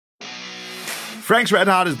Frank's Red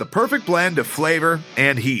Hot is the perfect blend of flavor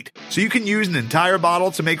and heat, so you can use an entire bottle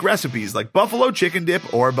to make recipes like buffalo chicken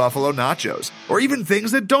dip or buffalo nachos, or even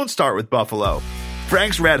things that don't start with buffalo.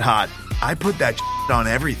 Frank's Red Hot, I put that on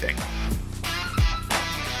everything.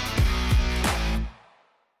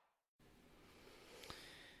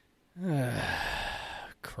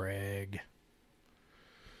 Craig.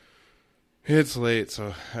 It's late,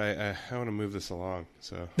 so I want to move this along.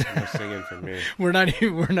 So no singing for me. We're not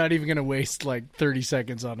even going to waste like 30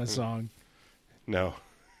 seconds on a song. No.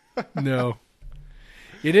 No.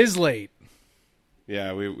 It is late.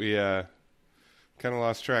 Yeah, we kind of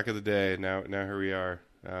lost track of the day. Now here we are.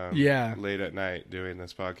 Late at night doing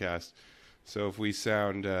this podcast. So if we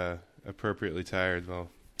sound appropriately tired, well,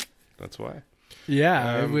 that's why.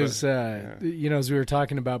 Yeah, it was. As we were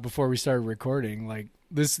talking about before we started recording, like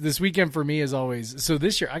this weekend for me is always. So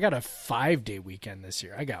this year I got a 5-day weekend. This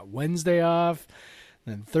year I got Wednesday off,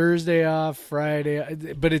 then Thursday off,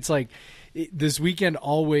 Friday. But it's like this weekend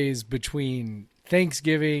always between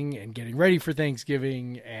Thanksgiving and getting ready for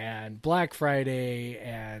Thanksgiving and Black Friday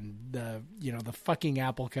and the fucking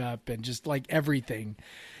Apple Cup and just like everything.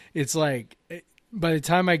 It's like. By the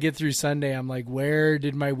time I get through Sunday, I'm like, where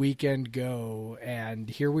did my weekend go? And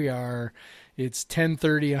here we are. It's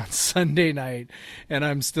 10:30 on Sunday night, and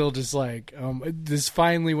I'm still just like, this is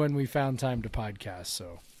finally when we found time to podcast.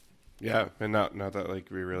 So, yeah, and not that like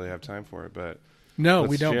we really have time for it, but no,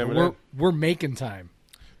 we don't. We're making time.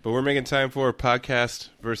 But we're making time for Podcast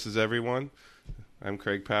versus Everyone. I'm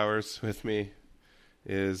Craig Powers. With me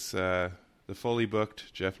is the fully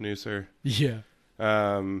booked Jeff Nusser. Yeah.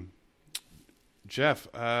 Jeff,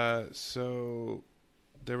 so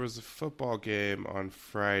there was a football game on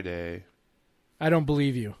Friday. I don't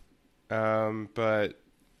believe you. But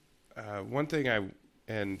one thing I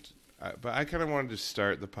kind of wanted to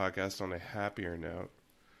start the podcast on a happier note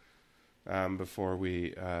before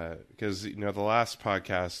we, because the last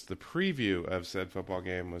podcast, the preview of said football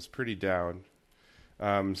game was pretty down.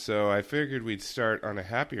 So I figured we'd start on a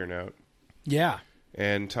happier note. Yeah.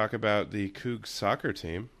 And talk about the Cougs soccer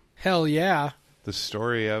team. Hell yeah. The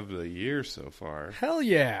story of the year so far. Hell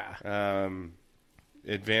yeah.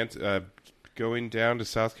 Going down to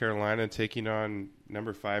South Carolina, taking on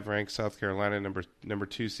number 5 ranked South Carolina, number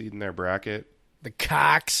 2 seed in their bracket. The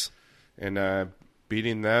Cox. And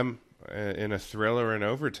beating them in a thriller in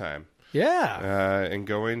overtime. Yeah. And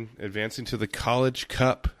advancing to the College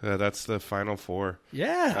Cup. That's the Final Four.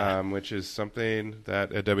 Yeah. Which is something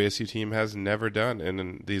that a WSU team has never done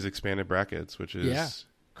in these expanded brackets, which is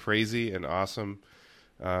crazy and awesome.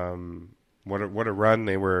 What a run.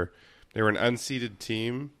 They were an unseeded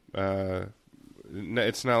team.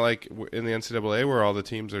 It's not like in the NCAA where all the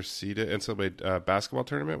teams are seeded, NCAA basketball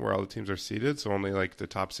tournament where all the teams are seeded, so only like the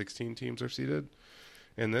top 16 teams are seeded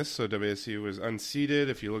in this. So WSU was unseeded.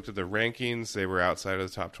 If you looked at the rankings, they were outside of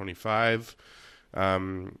the top 25.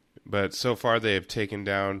 But so far they have taken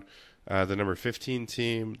down the number 15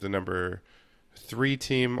 team, the number 3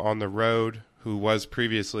 team on the road, who was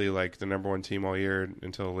previously like the number 1 team all year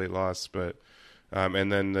until a late loss, but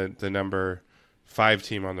and then the number 5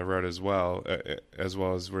 team on the road as well as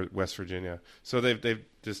West Virginia. So they've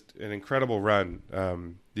just an incredible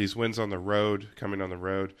run. These wins on the road, coming on the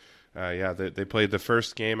road. They played the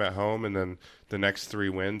first game at home, and then the next 3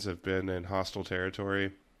 wins have been in hostile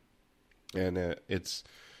territory. And it's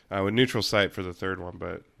a neutral site for the third one,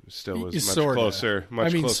 but still was much closer.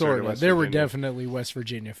 Closer. There were definitely West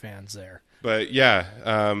Virginia fans there. But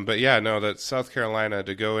that South Carolina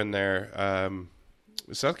to go in there.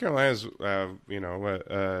 South Carolina's,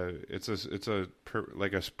 it's a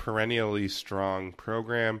perennially strong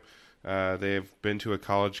program. They've been to a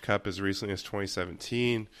College Cup as recently as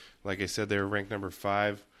 2017. Like I said, they were ranked number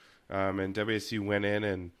 5, and WSU went in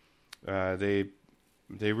and they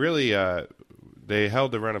really they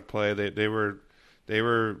held the run of play. They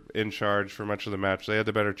were in charge for much of the match. They had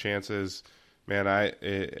the better chances. Man, I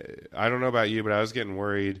don't know about you, but I was getting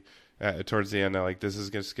worried towards the end that like this is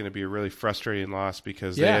just going to be a really frustrating loss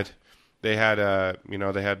because they had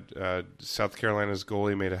South Carolina's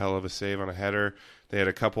goalie made a hell of a save on a header. They had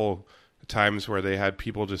a couple times where they had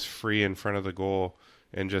people just free in front of the goal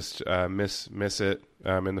and just miss it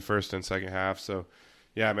in the first and second half. So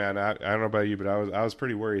yeah, man, I don't know about you, but I was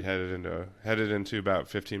pretty worried headed into about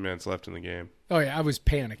 15 minutes left in the game. Oh yeah, I was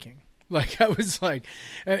panicking. Like I was like,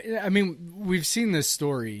 I mean, we've seen this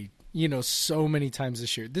story, so many times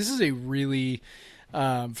this year. This is a really,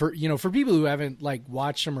 for people who haven't like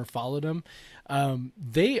watched them or followed them,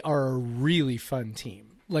 they are a really fun team.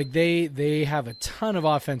 Like they have a ton of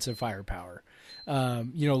offensive firepower,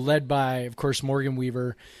 led by, of course, Morgan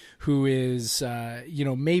Weaver, who is,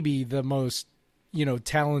 maybe the most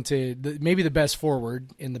talented, maybe the best forward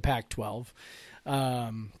in the Pac-12.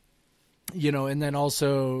 And then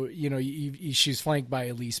also, she's flanked by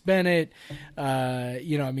Elise Bennett.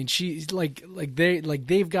 She's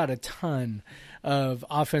they've got a ton of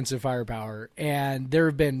offensive firepower, and there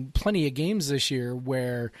have been plenty of games this year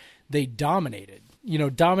where they dominated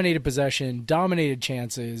possession, dominated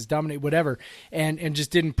chances, dominated whatever, and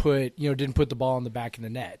just didn't put the ball in the back of the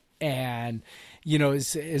net. And,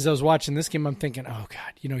 as I was watching this game, I'm thinking, oh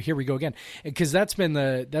God, here we go again. Because that's been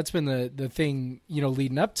the thing,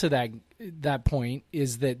 leading up to that point,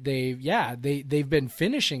 is that they've been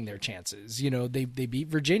finishing their chances. They beat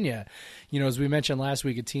Virginia, as we mentioned last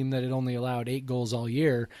week, a team that had only allowed 8 goals all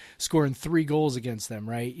year, scoring 3 goals against them.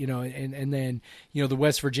 Right. And then, the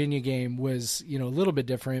West Virginia game was, a little bit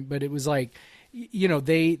different, but it was like,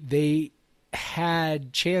 they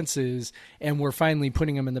had chances and were finally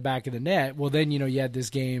putting them in the back of the net. Well, then, you had this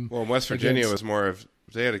game. Well, West Virginia was more of,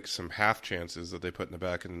 they had some half chances that they put in the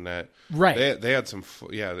back of the net. Right. They had some,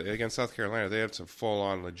 against South Carolina, they had some full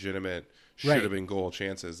on legitimate, should have been goal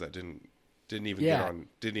chances that didn't even get on.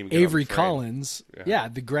 Didn't even get Avery on the frame. Collins,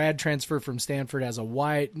 the grad transfer from Stanford, has a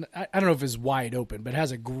wide, I don't know if it's wide open, but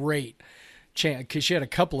has a great chance, because she had a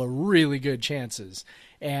couple of really good chances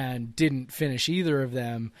and didn't finish either of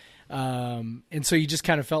them. And so you just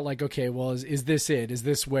kind of felt like, okay, well, is this it? Is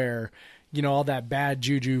this where, all that bad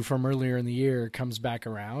juju from earlier in the year comes back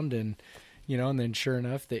around? And, and then sure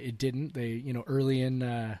enough that it didn't. They, early in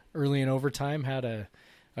overtime had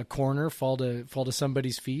a corner fall to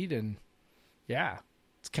somebody's feet, and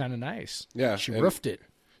it's kind of nice. Yeah. She roofed it.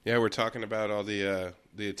 Yeah. We're talking about all the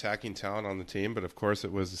attacking talent on the team, but of course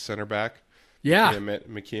it was the center back. Yeah.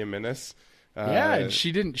 Makia Minnis. And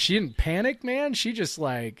she didn't panic, man. She just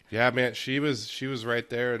man, she was right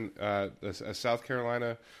there, and a South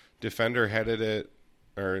Carolina defender headed it,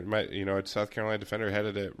 a South Carolina defender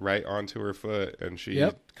headed it right onto her foot, and she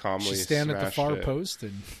calmly standing at the far it. post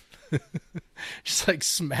and just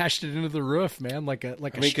smashed it into the roof, man, like a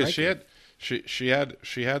because she had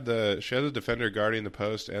the defender guarding the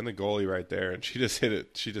post and the goalie right there, and she just hit it.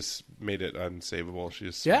 She just made it unsavable. She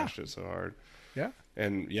just smashed it so hard. Yeah.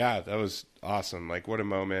 And that was awesome. What a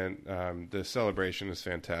moment. The celebration is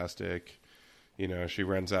fantastic. She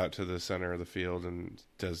runs out to the center of the field and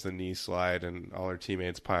does the knee slide, and all her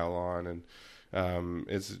teammates pile on, and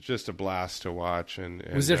it's just a blast to watch. And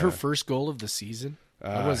was it her first goal of the season?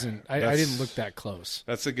 I didn't look that close.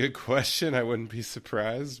 That's a good question. I wouldn't be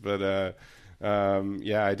surprised, but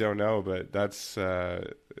I don't know. But that's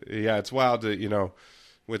it's wild to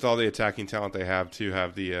with all the attacking talent they have, to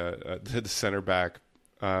have the center back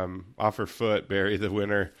off her foot bury the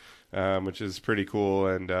winner, which is pretty cool,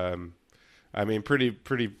 and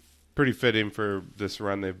pretty fitting for this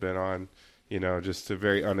run they've been on. Just a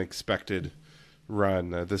very unexpected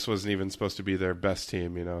run. This wasn't even supposed to be their best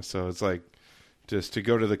team, so it's just to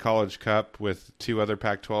go to the College Cup with 2 other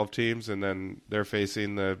Pac-12 teams, and then they're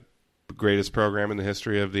facing the greatest program in the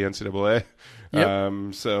history of the NCAA.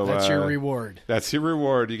 Yep. So that's your reward. That's your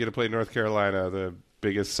reward. You get to play North Carolina, the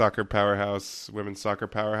biggest soccer powerhouse, women's soccer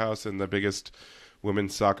powerhouse, and the biggest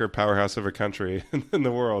women's soccer powerhouse of a country in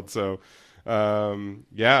the world. So, so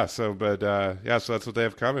that's what they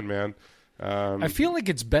have coming, man. I feel like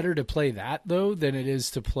it's better to play that, though, than it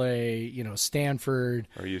is to play, Stanford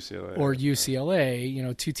or UCLA. Or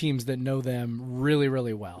UCLA, 2 teams that know them really,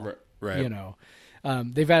 really well. Right.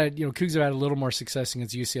 They've had, Cougs have had a little more success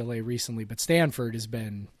against UCLA recently, but Stanford has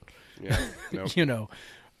been,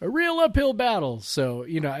 a real uphill battle. So,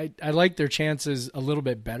 I like their chances a little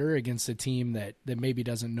bit better against a team that maybe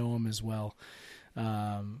doesn't know them as well.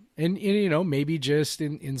 And maybe just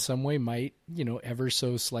in some way might, ever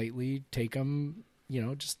so slightly take them,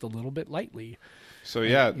 just a little bit lightly. So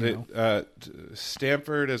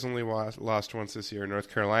Stanford has only lost once this year.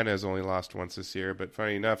 North Carolina has only lost once this year. But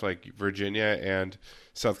funny enough, Virginia and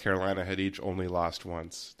South Carolina had each only lost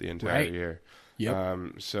once the entire year.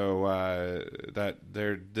 Yep.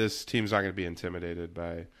 This team's not going to be intimidated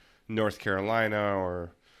by North Carolina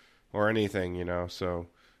or anything, So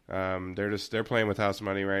they're playing with house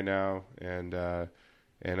money right now, and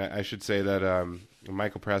I should say that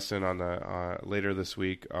Michael Preston on the later this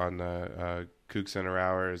week on the Coug Center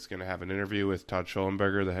Hour is going to have an interview with Todd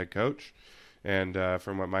Schollenberger, the head coach, and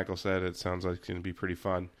from what Michael said, it sounds like it's going to be pretty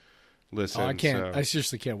fun. Listen, I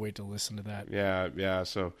seriously can't wait to listen to that. Yeah.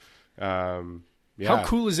 So, how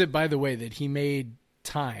cool is it, by the way, that he made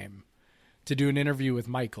time to do an interview with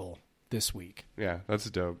Michael this week? Yeah, that's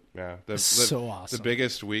dope. Yeah, that's so awesome. The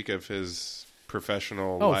biggest week of his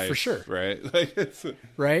professional life. For sure. Right?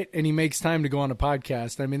 Right? And he makes time to go on a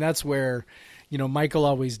podcast. I mean, that's where, Michael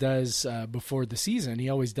always does before the season. He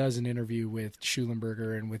always does an interview with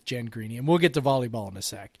Schulenberger and with Jen Greeny, and we'll get to volleyball in a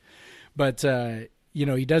sec. But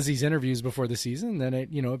he does these interviews before the season, then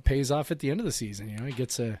it pays off at the end of the season. He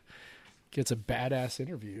gets a badass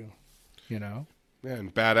interview. Yeah,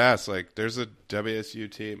 and badass. Like, there's a WSU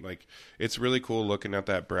team. Like, it's really cool looking at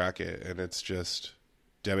that bracket, and it's just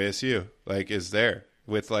WSU. Like, is there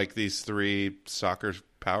with like these 3 soccer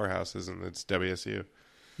powerhouses, and it's WSU.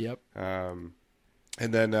 Yep. And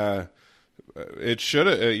then it should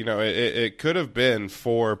have, it could have been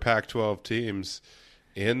 4 Pac-12 teams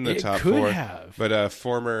in the top 4. Have. But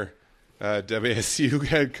former WSU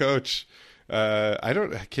head coach,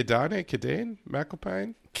 Kidane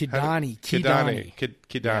McAlpine? Kidane.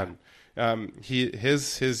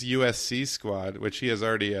 His USC squad, which he has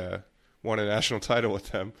already won a national title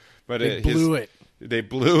with them, but they blew it. They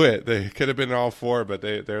blew it. They could have been all 4, but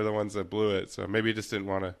they're the ones that blew it. So maybe he just didn't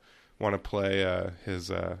want to play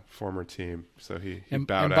his former team, so he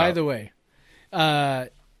bowed out. And by the way, I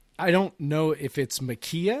don't know if it's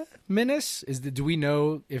Makia Menace. Do we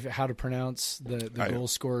know how to pronounce the goal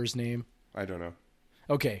scorer's name? I don't know.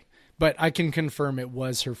 Okay, but I can confirm it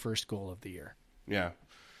was her first goal of the year. Yeah,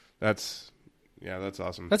 that's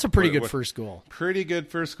awesome. That's a pretty good first goal. Pretty good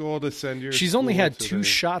first goal to send your. She's only had 2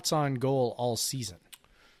 shots on goal all season.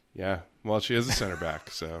 Yeah, well, she is a center back,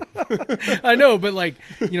 so. I know, but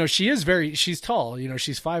she's tall.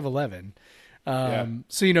 She's 5'11".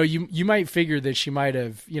 So you might figure that she might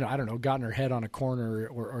have I don't know, gotten her head on a corner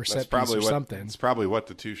or set piece or something. It's probably what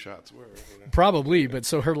the 2 shots were. Probably, but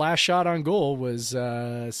so her last shot on goal was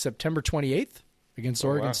September 28th against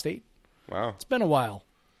Oregon State. Wow, it's been a while.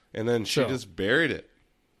 And then she just buried it.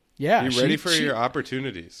 Yeah, be ready for your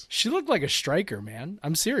opportunities. She looked like a striker, man.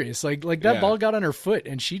 I'm serious. Like that ball got on her foot,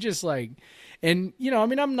 and she just and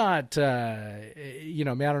I'm not, I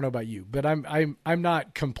don't know about you, but I'm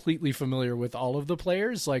not completely familiar with all of the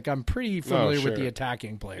players. Like, I'm pretty familiar with the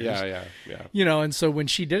attacking players. Yeah. And so when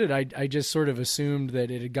she did it, I just sort of assumed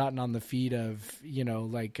that it had gotten on the feet of,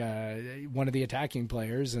 one of the attacking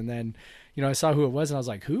players, and then. I saw who it was, and I was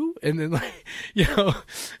like, "Who?" And then,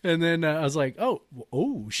 and then I was like, "Oh,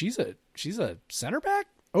 she's a center back."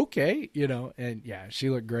 Okay, and yeah, she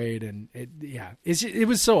looked great, and it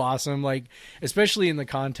was so awesome. Like, especially in the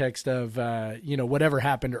context of whatever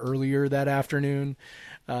happened earlier that afternoon,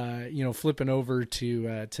 flipping over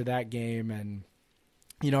to that game, and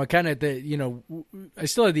kind of I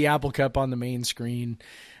still had the Apple Cup on the main screen.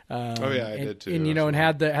 I did too. And and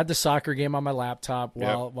had the soccer game on my laptop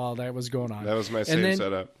while that was going on. That was my same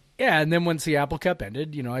setup. Yeah, and then once the Apple Cup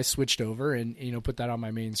ended, I switched over and put that on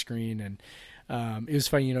my main screen, and it was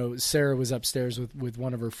funny. Sarah was upstairs with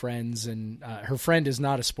one of her friends, and her friend is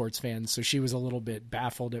not a sports fan, so she was a little bit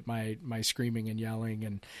baffled at my screaming and yelling,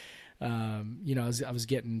 and I was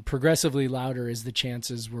getting progressively louder as the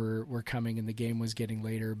chances were coming and the game was getting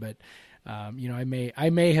later, but. I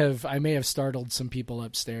may have startled some people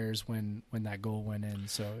upstairs when that goal went in.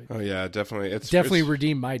 So definitely, it's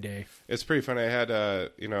redeemed my day. It's pretty funny. I had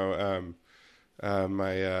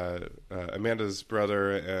my Amanda's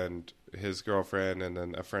brother and his girlfriend, and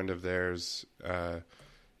then a friend of theirs,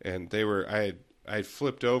 and they were I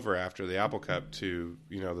flipped over after the Apple Cup to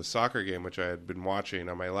the soccer game, which I had been watching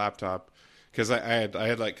on my laptop. Because I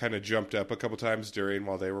had like kind of jumped up a couple times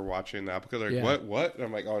while they were watching the Apple Cup. They're like, what? And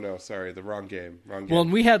I'm like, oh no, sorry, the wrong game. Well,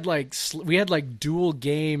 and we had like dual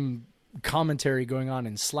game commentary going on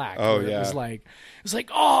in Slack. Oh yeah, it was like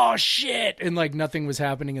oh shit, and like nothing was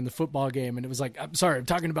happening in the football game, and it was like, I'm sorry, I'm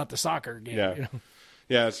talking about the soccer game. Yeah,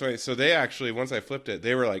 yeah. So they actually, once I flipped it,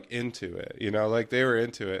 they were like into it. Like they were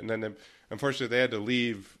into it, and then unfortunately they had to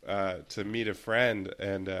leave to meet a friend,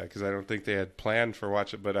 and because I don't think they had planned for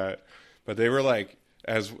watch it, but they were like,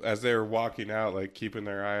 as they were walking out, like keeping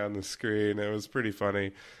their eye on the screen. It was pretty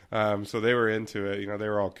funny. So they were into it. They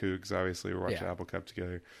were all Cougs. Obviously, we're watching Apple Cup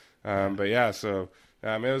together. But yeah, so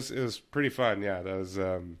it was pretty fun. Yeah, that was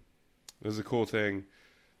it was a cool thing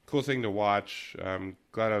to watch. I'm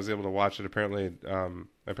glad I was able to watch it. Apparently,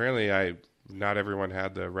 not everyone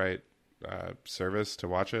had the right service to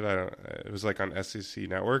watch it. It was like on SEC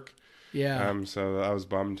Network. Yeah. So I was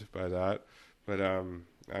bummed by that, but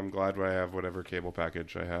I'm glad I have whatever cable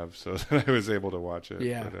package I have, so that I was able to watch it.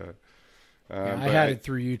 Yeah. I had it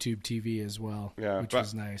through YouTube TV as well, which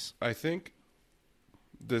was nice. I think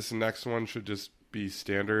this next one should just be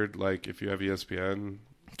standard, like if you have ESPN.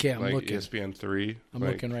 Okay, I'm looking. ESPN 3. I'm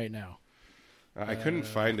looking right now. I couldn't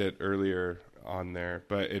find it earlier on there,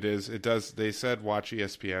 but it does. They said watch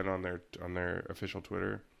ESPN on their official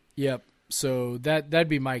Twitter. Yep. So that'd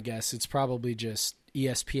be my guess. It's probably just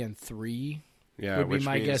ESPN 3. Yeah, would be which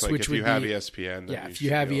my means, guess. like, which if would you have be ESPN, then yeah. you If you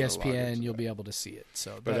should have be able to log ESPN, into you'll that. be able to see it.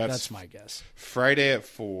 So But that's my guess. Friday at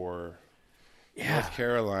 4. Yeah. North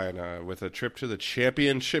Carolina with a trip to the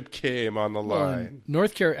championship game on the line.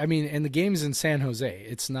 North Carolina. I mean, and the game's in San Jose.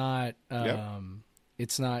 It's not. Yep.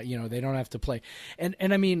 It's not. They don't have to play. And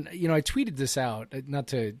I mean, I tweeted this out. Not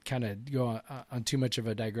to kind of go on too much of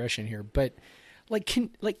a digression here, but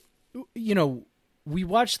we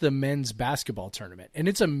watched the men's basketball tournament, and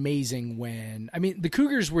it's amazing when. I mean, the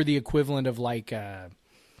Cougars were the equivalent of like an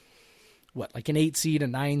 8 seed, a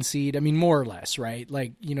 9 seed. I mean, more or less, right?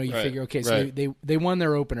 Like, you figure, okay, so they won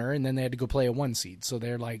their opener and then they had to go play a 1 seed. So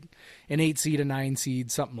they're like an 8 seed, a 9 seed,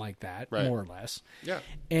 something like that, more or less. Yeah.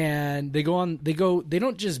 And they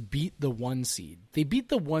don't just beat the 1 seed. They beat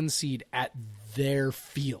the 1 seed at their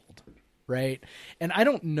field, right? And I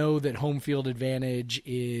don't know that home field advantage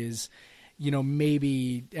is,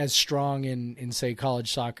 maybe as strong in say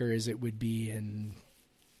college soccer as it would be in,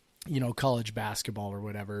 college basketball or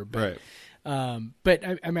whatever. But, but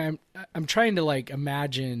I mean, I'm trying to like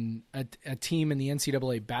imagine a team in the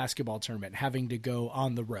NCAA basketball tournament having to go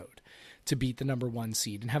on the road to beat the number 1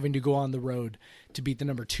 seed and having to go on the road to beat the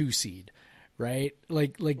number 2 seed. Right.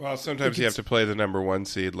 Well, sometimes you have to play the number 1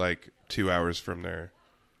 seed, like 2 hours from there.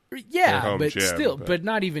 Yeah, but gym, still, but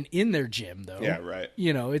not even in their gym though. Yeah. Right.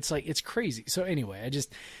 It's like, it's crazy. So anyway, I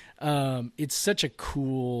just, it's such a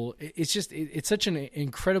cool, it's such an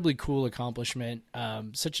incredibly cool accomplishment.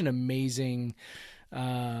 Such an amazing,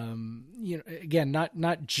 again,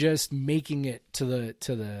 not just making it to the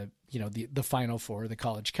the Final Four, the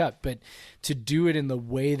College Cup, but to do it in the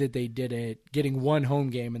way that they did it, getting one home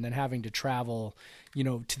game and then having to travel,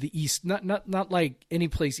 to the East, not like any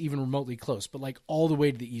place even remotely close, but like all the way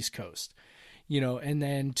to the East Coast. And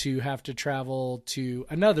then to have to travel to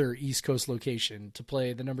another East Coast location to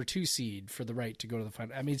play the number 2 seed for the right to go to the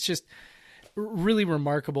final. I mean, it's just really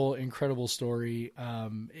remarkable, incredible story.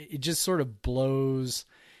 It just sort of blows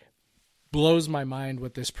my mind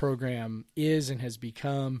what this program is and has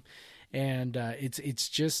become. And it's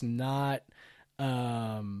just not,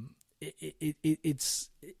 it's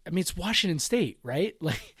Washington State, right?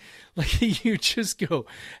 Like you just go,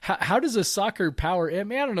 how does a soccer power? I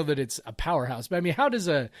mean, I don't know that it's a powerhouse, but I mean, how does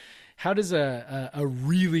a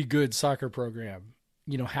really good soccer program,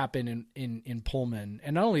 happen in Pullman?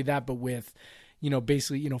 And not only that, but with,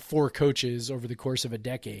 basically, 4 coaches over the course of a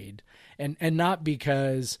decade, and not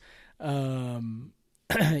because,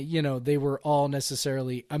 they were all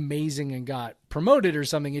necessarily amazing and got promoted or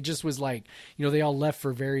something. It just was like, they all left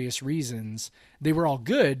for various reasons. They were all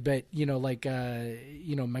good, but,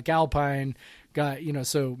 McAlpine got,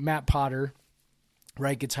 so Matt Potter,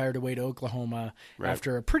 right, gets hired away to Oklahoma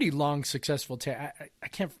after a pretty long, successful I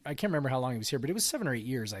can't remember how long he was here, but it was 7 or 8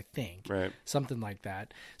 years, I think. Right. Something like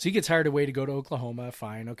that. So he gets hired away to go to Oklahoma.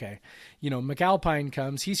 Fine. Okay. McAlpine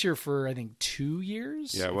comes. He's here for, I think, 2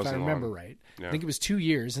 years. Yeah, it wasn't if I remember long. right. Yeah. I think it was 2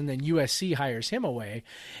 years. And then USC hires him away.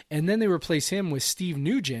 And then they replace him with Steve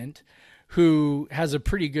Nugent, who has a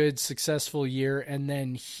pretty good, successful year. And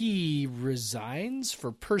then he resigns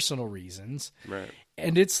for personal reasons. Right.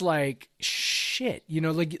 And it's like, shit,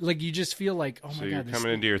 like you just feel like, oh my God. So you're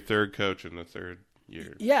coming into your third coach in the third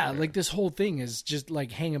year. Yeah, like this whole thing is just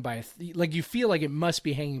like hanging by like you feel like it must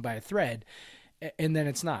be hanging by a thread, and then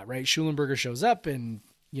it's not, right? Schulenberger shows up and,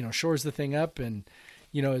 shores the thing up and,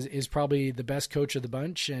 is probably the best coach of the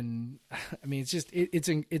bunch. And I mean, it's just, it's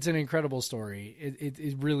an incredible story.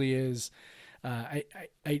 It really is. I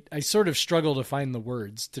sort of struggle to find the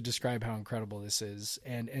words to describe how incredible this is.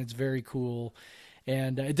 And it's very cool.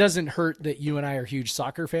 And it doesn't hurt that you and I are huge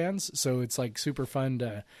soccer fans, so it's like super fun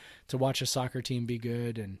to watch a soccer team be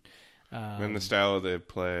good and the style they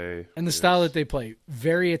play. And the style that they play,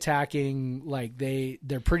 very attacking. Like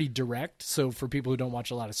they're pretty direct. So for people who don't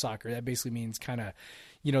watch a lot of soccer, that basically means kind of,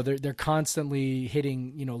 they're constantly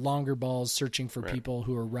hitting longer balls, searching for people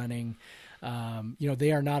who are running.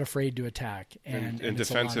 They are not afraid to attack, and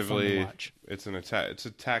defensively, it's an attack. It's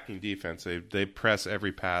attacking defense. They press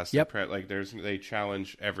every pass. Yep. They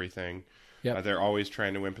challenge everything. Yep. They're always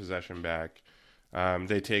trying to win possession back.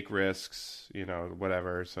 They take risks,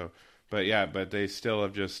 whatever. So, but they still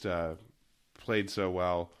have just played so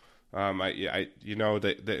well. Now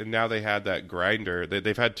they had that grinder.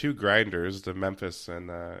 They've had 2 grinders, the Memphis and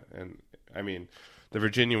I mean. The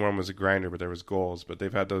Virginia one was a grinder, but there was goals. But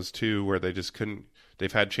they've had those 2 where they just couldn't. They've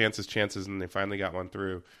had chances, and they finally got one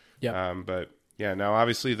through. Yeah. But yeah, now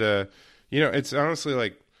obviously it's honestly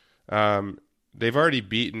like they've already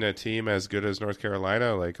beaten a team as good as North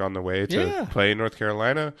Carolina, like on the way to play North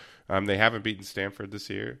Carolina. They haven't beaten Stanford this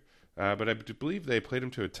year, but I believe they played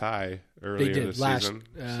them to a tie earlier this season.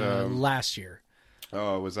 Last year.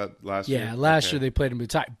 Oh, was that last year? Yeah, last year they played in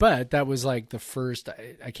Butai, but that was like the first.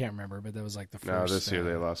 I can't remember, but that was like the first. No, this year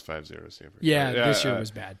they lost 5-0. Yeah, this year was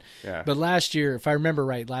bad. Yeah, but last year, if I remember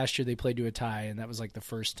right, last year they played to a tie, and that was like the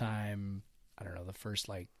first time. I don't know, the first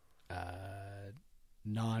like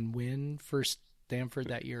non-win for Stanford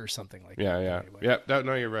that year or something like that. Yeah. Anyway. Yeah,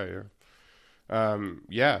 no, you're right.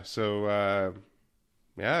 Yeah. So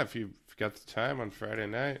if you've got the time on Friday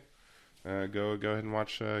night. Go ahead and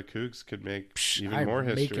watch Cougs could make even more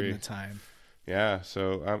history. Making the time. Yeah,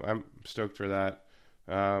 so I'm stoked for that.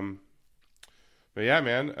 But yeah,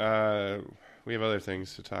 man, we have other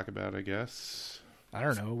things to talk about, I guess. I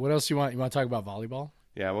don't know. What else you want? You want to talk about volleyball?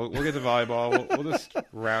 Yeah, we'll get to volleyball. We'll just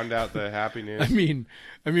round out the happy news. I mean,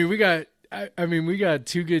 we got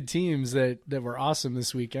two good teams that were awesome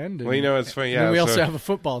this weekend. And, well, you know, it's funny. Yeah, and we also have a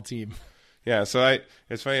football team. Yeah, so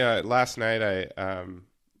it's funny. Last night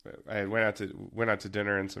I went out to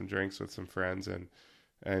dinner and some drinks with some friends, and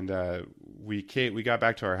we got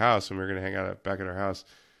back to our house, and we were going to hang out back at our house,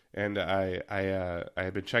 and I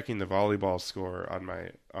had been checking the volleyball score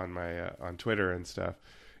on Twitter and stuff,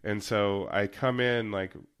 and so I come in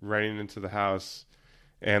like running into the house,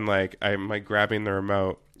 and like I'm like grabbing the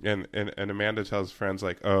remote, and Amanda tells friends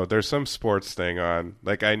like, oh, there's some sports thing on,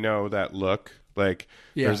 like I know that look. Like,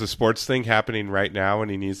 there's a sports thing happening right now, and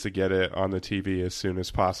he needs to get it on the TV as soon as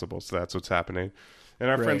possible. So that's what's happening. And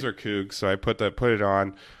our friends are Cougs, so I put it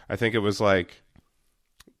on. I think it was like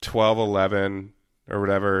 12-11 or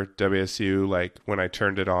whatever, WSU, like when I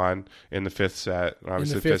turned it on in the fifth set.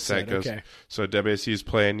 Obviously, the fifth set goes. Okay. So WSU's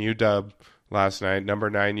playing UW last night, number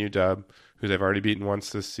 9 UW, who they've already beaten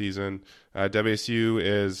once this season. WSU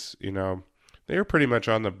is, they were pretty much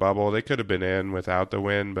on the bubble. They could have been in without the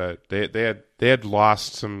win, but they had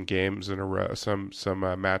lost some games in a row, some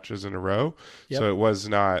matches in a row. Yep. So it was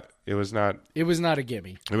not a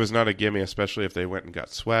gimme. It was not a gimme, especially if they went and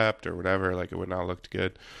got swept or whatever. Like, it would not look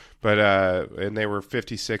good. But and they were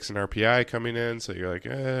 56 in RPI coming in, so you're like,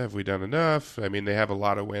 have we done enough? I mean, they have a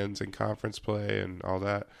lot of wins in conference play and all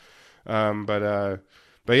that. But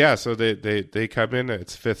yeah, so they come in.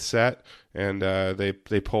 It's fifth set, and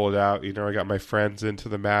they pull it out. I got my friends into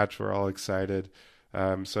the match. We're all excited.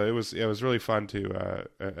 So it was really fun to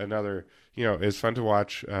it was fun to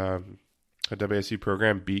watch a WSU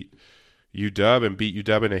program beat UW and beat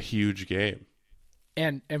UW in a huge game.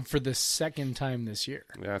 And for the second time this year.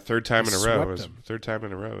 Yeah, third time in a row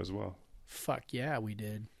as well. Fuck yeah, we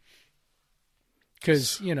did.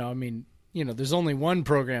 Because there's only one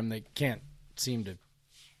program that can't seem to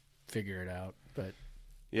figure it out, but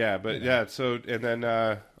so and then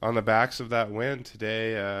on the backs of that win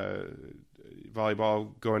today,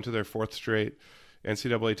 volleyball going to their 4th straight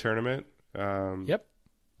NCAA tournament.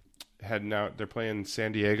 Heading out, they're playing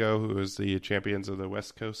San Diego, who is the champions of the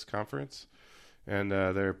West Coast Conference, and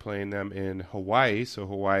they're playing them in Hawaii. So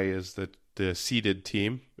Hawaii is the seeded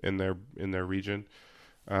team in their region,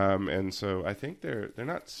 and so I think they're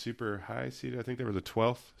not super high seeded. I think they were the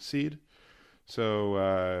 12th seed.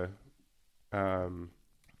 So,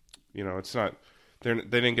 it's not, they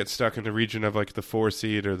didn't get stuck in the region of like the 4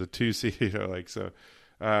 seed or the 2 seed, right. So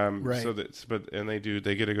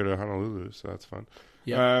they get to go to Honolulu, so that's fun.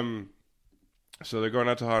 Yeah. So they're going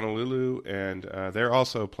out to Honolulu, and they're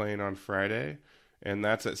also playing on Friday, and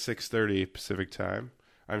that's at 6:30 Pacific time.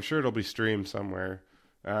 I'm sure it'll be streamed somewhere.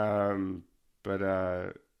 So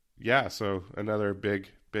another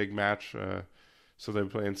big match. So they're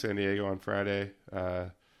playing San Diego on Friday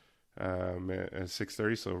at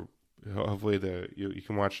 6:30. So hopefully you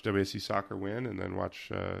can watch WSU soccer win and then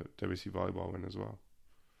watch WSU volleyball win as well.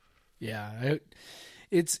 Yeah,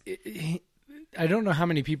 I don't know how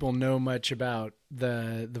many people know much about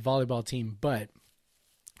the volleyball team, but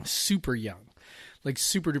super young, like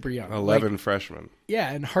super duper young. 11 freshmen.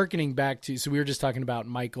 Yeah, and hearkening back to, so we were just talking about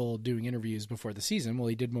Michael doing interviews before the season. Well,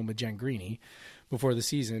 he did one with Jen Greeny before the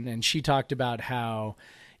season, and she talked about how,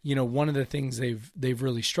 one of the things they've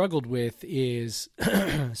really struggled with is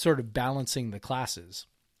sort of balancing the classes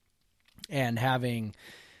and having,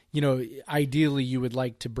 ideally you would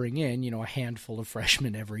like to bring in, a handful of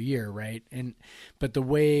freshmen every year, right? But the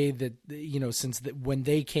way that, when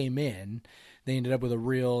they came in, they ended up with a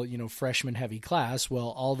real, freshman heavy class. Well,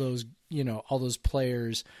 all those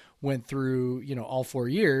players went through, all 4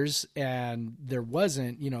 years, and there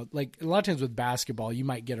wasn't, like a lot of times with basketball, you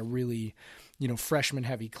might get a really, freshman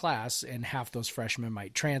heavy class, and half those freshmen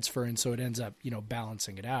might transfer. And so it ends up,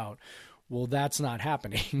 balancing it out. Well, that's not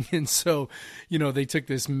happening. And so, they took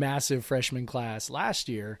this massive freshman class last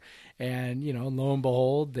year and, lo and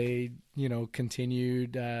behold, they,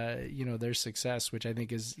 continued, their success, which I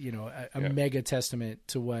think is, a mega testament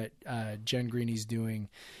to what Jen Greeny's doing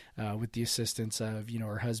with the assistance of,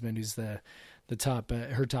 her husband, who's the top,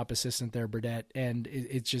 her top assistant there, Burdette. And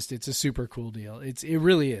it's a super cool deal. It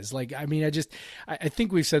really is. Like, I mean, I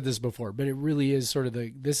think we've said this before, but it really is sort of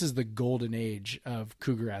this is the golden age of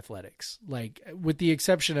Cougar athletics. Like, with the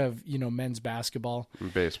exception of, men's basketball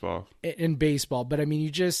and baseball. But I mean, you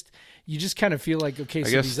just kind of feel like, okay, I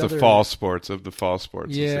guess the fall sports is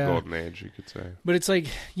the golden age, you could say. But it's like,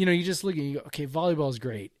 you just look and you go, okay, volleyball is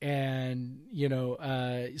great. And,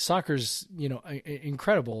 soccer's,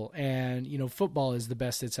 incredible. And, football is the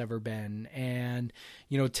best it's ever been. And,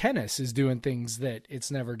 tennis is doing things that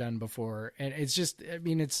it's never done before. And it's just, I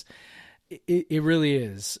mean, it really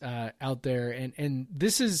is out there. And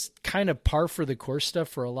this is kind of par for the course stuff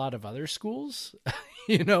for a lot of other schools.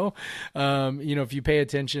 If you pay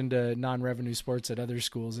attention to non-revenue sports at other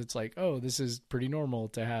schools, it's like, oh, this is pretty normal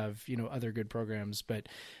to have, other good programs. But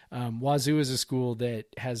Wazoo is a school that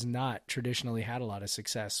has not traditionally had a lot of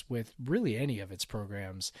success with really any of its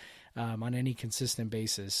programs on any consistent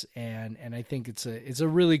basis. And I think it's a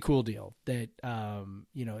really cool deal that,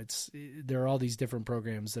 there are all these different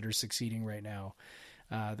programs that are succeeding right now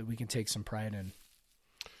that we can take some pride in.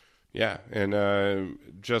 Yeah, and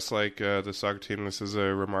just like the soccer team, this is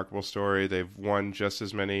a remarkable story. They've won just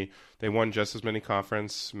as many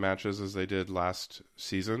conference matches as they did last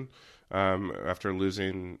season, after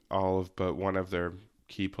losing all of but one of their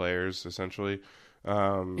key players, essentially,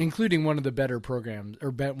 including one of the better programs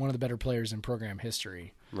or one of the better players in program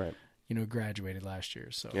history. Right. Graduated last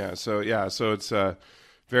year. So so it's a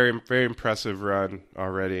very, very impressive run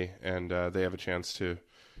already, and they have a chance to,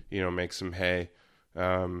 make some hay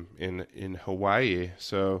in Hawaii.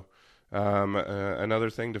 So another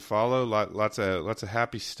thing to follow. Lots of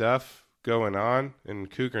happy stuff going on in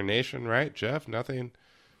Cougar Nation, right, Jeff? Nothing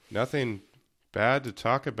bad to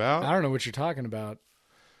talk about. I don't know what you're talking about.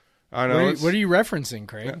 I don't know. What are you referencing,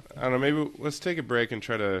 Craig? I don't know. Maybe let's take a break and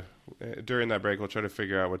try to. During that break, we'll try to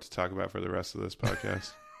figure out what to talk about for the rest of this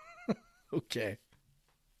podcast. Okay.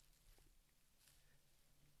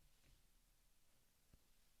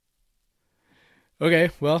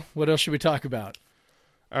 Okay, well, what else should we talk about?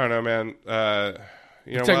 I don't know, man.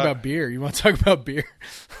 Talk about beer. You want to talk about beer?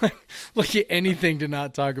 Look at anything to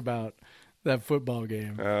not talk about that football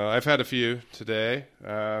game. I've had a few today,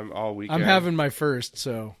 all weekend. I'm having my first,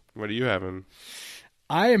 so. What are you having?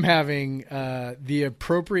 I am having the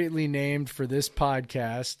appropriately named for this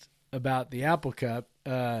podcast about the Apple Cup,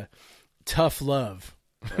 Tough Love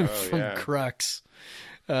from Crux.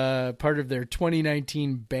 Part of their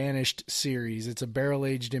 2019 Banished series. It's a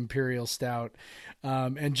barrel-aged imperial stout,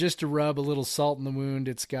 and just to rub a little salt in the wound,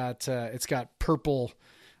 it's got purple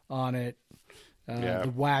on it.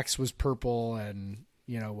 The wax was purple, and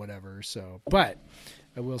whatever. So, but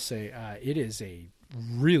I will say it is a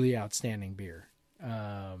really outstanding beer.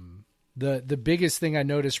 The biggest thing I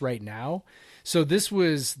noticed right now. So this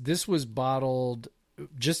was bottled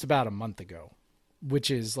just about a month ago, which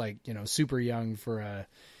is like, super young for a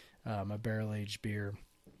barrel-aged beer.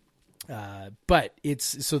 But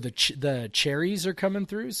the cherries are coming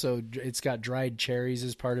through. So it's got dried cherries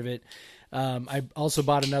as part of it. I also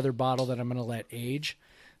bought another bottle that I'm going to let age.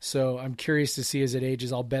 So I'm curious to see as it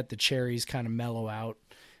ages. I'll bet the cherries kind of mellow out.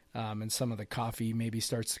 And some of the coffee maybe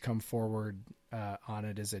starts to come forward on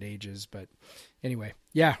it as it ages. But anyway,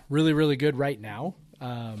 yeah, really, really good right now.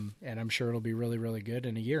 And I'm sure it'll be really, really good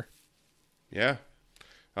in a year. Yeah.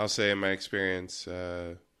 I'll say in my experience,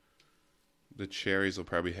 the cherries will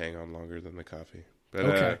probably hang on longer than the coffee. But,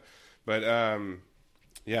 okay.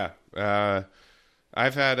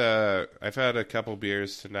 I've had a couple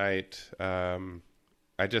beers tonight.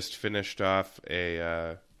 I just finished off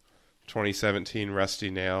a 2017 Rusty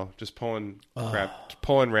Nail, just pulling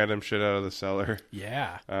random shit out of the cellar.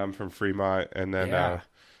 Yeah. From Fremont, and then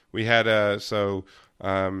we had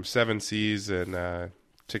Seven Seas and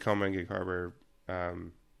Tacoma and Gig Harbor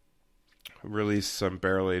released some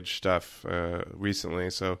barrel-aged stuff recently,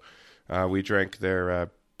 so we drank their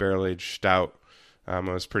barrel-aged stout. It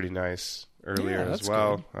was pretty nice earlier as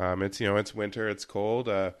well. It's it's winter, it's cold.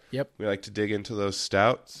 Yep. We like to dig into those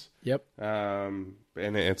stouts. Yep. And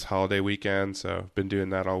it's holiday weekend, so been doing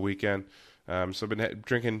that all weekend. So I've been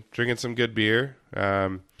drinking some good beer.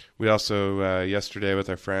 We also yesterday with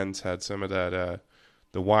our friends had some of that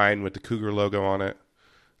the wine with the Cougar logo on it.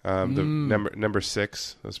 The number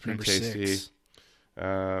 6. That was pretty tasty. 6.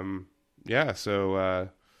 So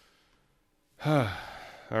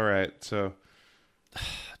All right. So,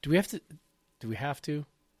 do we have to?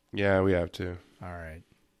 Yeah, we have to. All right.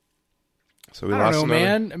 So we I lost don't know,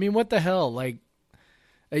 another... man. I mean, what the hell? Like,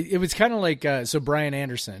 it was kind of like so Brian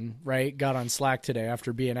Anderson, right, got on Slack today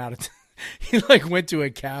after being out of he like went to a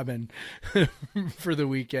cabin for the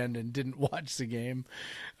weekend and didn't watch the game,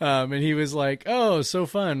 and he was like, "Oh, so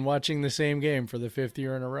fun watching the same game for the 5th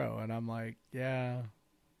year in a row." And I'm like, "Yeah,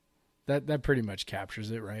 that pretty much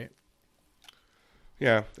captures it, right?"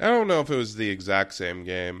 Yeah, I don't know if it was the exact same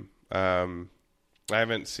game. I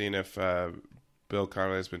haven't seen if Bill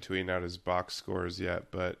Connolly's been tweeting out his box scores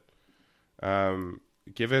yet, but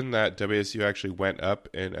given that WSU actually went up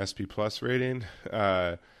in SP Plus rating,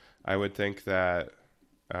 I would think that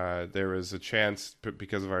there was a chance,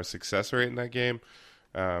 because of our success rate in that game,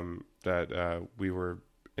 that we were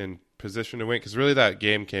in position to win. Because really that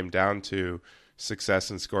game came down to success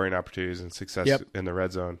in scoring opportunities and success in the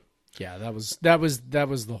red zone. Yeah, that was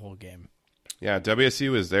the whole game. Yeah,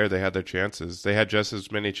 WSU was there. They had their chances. They had just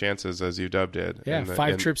as many chances as UW did. Yeah,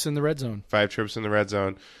 5 trips in the red zone. 5 trips in the red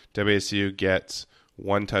zone. WSU gets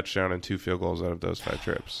 1 touchdown and 2 field goals out of those 5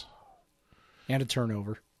 trips. And a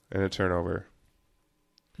turnover.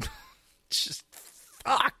 Just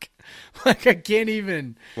fuck. Like, I can't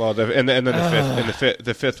even. Well, and then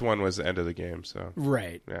the fifth one was the end of the game. So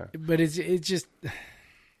right. Yeah. But it's just,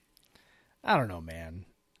 I don't know, man.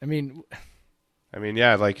 I mean,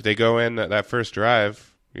 yeah, like they go in that first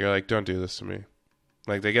drive, you're like, don't do this to me.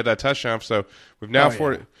 Like they get that touchdown. So we've now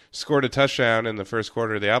scored a touchdown in the first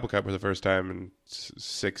quarter of the Apple Cup for the first time in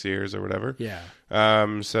 6 years or whatever. Yeah.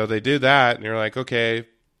 So they do that, and you're like, okay,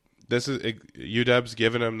 this is UW's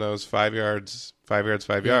giving them those 5 yards,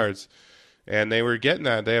 and they were getting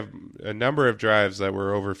that. They have a number of drives that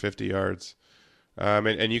were over 50 yards.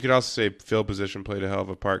 And you could also say field position played a hell of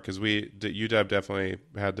a part, because UW definitely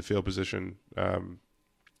had the field position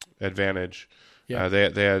advantage. Yeah,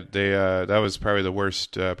 that was probably the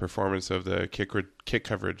worst performance of the kick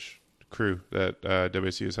coverage crew that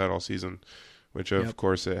WSU has had all season, which of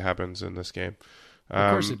course it happens in this game.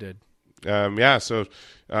 Of course it did. Yeah, so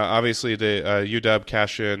obviously the UW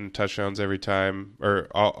cash in touchdowns every time, or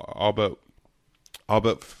all but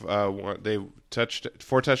one. They touched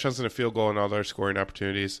 4 touchdowns and a field goal in all their scoring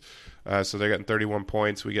opportunities. So they're getting 31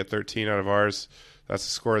 points. We get 13 out of ours. That's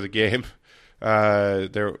the score of the game.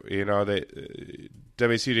 WSU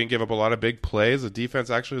didn't give up a lot of big plays. The defense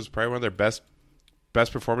actually was probably one of their best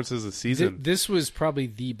performances of the season. This was probably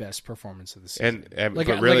the best performance of the season. And like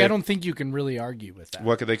I don't think you can really argue with that.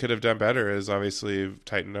 What they could have done better is obviously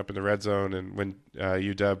tighten up in the red zone, and when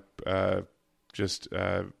UW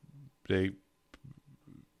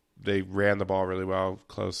they ran the ball really well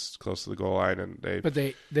close to the goal line, and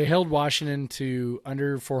they held Washington to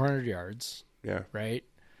under 400 yards. Yeah. Right?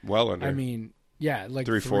 Well under. I mean, yeah, like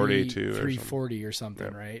 340 or something,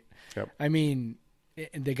 yep. Right? Yep. I mean,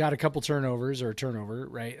 they got a couple turnovers or a turnover,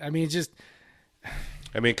 right? I mean,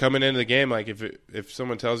 coming into the game, like if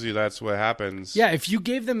someone tells you that's what happens. Yeah, if you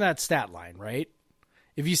gave them that stat line, right?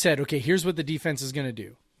 If you said, okay, here's what the defense is going to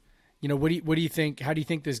do. What do you think? How do you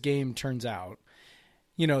think this game turns out?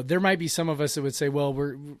 There might be some of us that would say, well,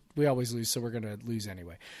 we always lose, so we're going to lose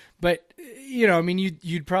anyway. But,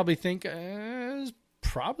 you'd probably think it's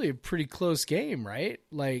probably a pretty close game, right?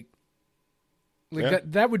 Like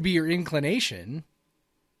that would be your inclination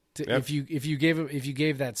if you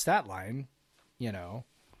gave that stat line, And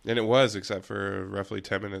it was, except for a roughly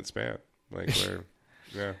 10-minute span, like where,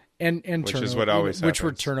 yeah. And which is what always happens. Which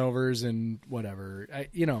were turnovers and whatever,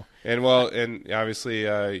 And obviously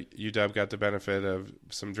UW got the benefit of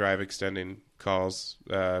some drive extending calls,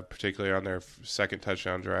 particularly on their second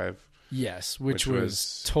touchdown drive. Yes, which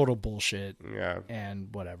was total bullshit. Yeah,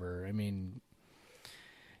 and whatever. I mean,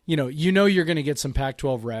 you're going to get some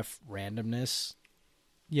Pac-12 ref randomness,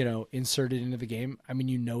 inserted into the game. I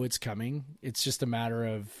mean, it's coming. It's just a matter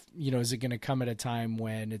of is it going to come at a time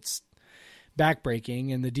when it's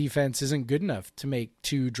backbreaking and the defense isn't good enough to make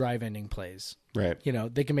 2 drive-ending plays. Right.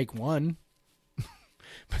 They can make 1,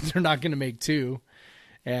 but they're not going to make 2.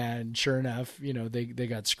 And sure enough, they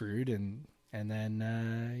got screwed, and then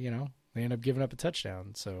they end up giving up a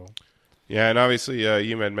touchdown. So yeah, and obviously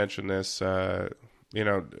you had mentioned this.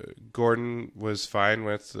 Gordon was fine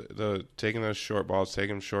with the taking those short balls,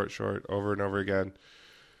 taking them short over and over again.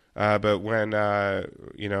 But when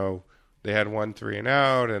they had 1 3 and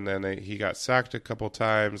out, and then he got sacked a couple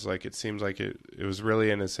times. Like it seems like it was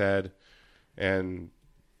really in his head, and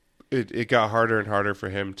it got harder and harder for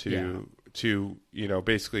him to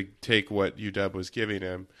basically take what UW was giving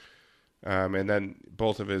him. And then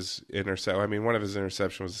both of his one of his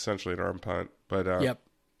interceptions was essentially an arm punt, but yep.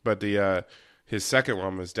 But his second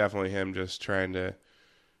one was definitely him just trying to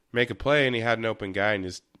make a play, and he had an open guy and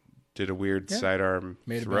just did a weird sidearm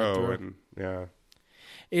throw. And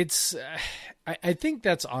it's I think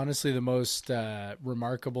that's honestly the most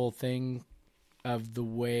remarkable thing of the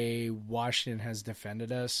way Washington has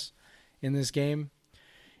defended us in this game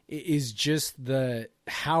is just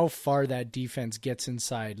how far that defense gets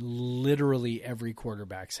inside literally every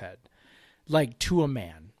quarterback's head, like to a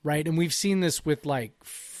man, right? And we've seen this with like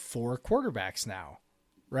 4 quarterbacks now,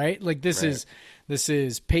 right? Like this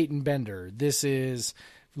is Peyton Bender, this is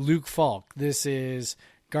Luke Falk, this is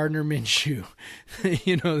Gardner Minshew,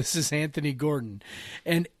 this is Anthony Gordon,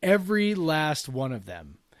 and every last one of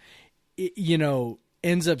them,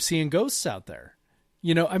 ends up seeing ghosts out there.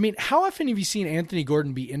 I mean, how often have you seen Anthony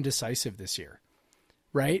Gordon be indecisive this year?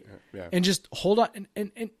 Right. Yeah. And just hold on.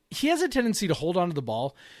 And he has a tendency to hold on to the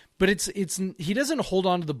ball, but he doesn't hold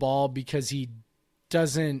on to the ball because he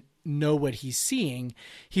doesn't know what he's seeing.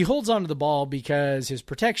 He holds on to the ball because his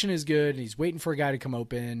protection is good and he's waiting for a guy to come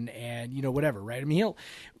open and, whatever. Right. I mean,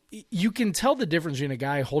 you can tell the difference between a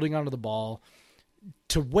guy holding onto the ball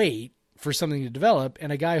to wait for something to develop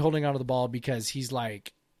and a guy holding onto the ball because he's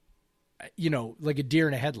like a deer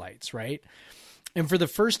in the headlights, right? And for the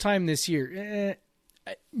first time this year,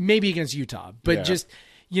 maybe against Utah, but just,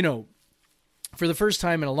 for the first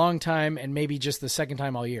time in a long time and maybe just the second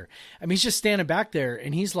time all year. I mean, he's just standing back there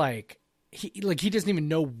and he's he doesn't even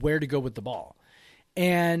know where to go with the ball.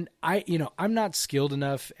 And I'm not skilled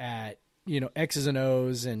enough at, X's and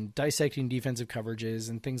O's and dissecting defensive coverages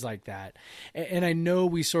and things like that. And I know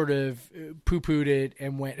we sort of poo-pooed it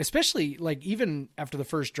and went, especially like even after the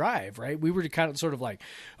first drive, right? We were kind of sort of like,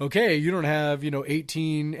 okay, you don't have,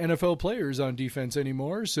 18 NFL players on defense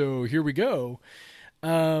anymore. So here we go.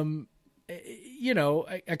 I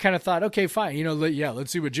kind of thought, okay, fine.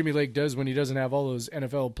 Let's see what Jimmy Lake does when he doesn't have all those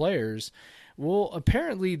NFL players. Well,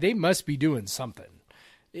 apparently they must be doing something.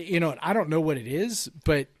 I don't know what it is,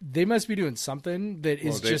 but they must be doing something that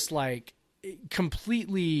is just like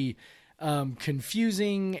completely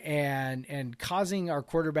confusing and causing our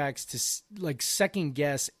quarterbacks to like second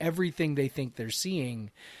guess everything they think they're seeing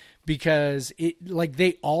because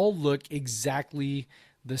they all look exactly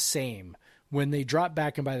the same when they drop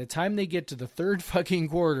back. And by the time they get to the third fucking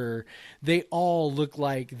quarter, they all look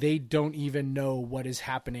like they don't even know what is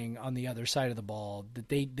happening on the other side of the ball, that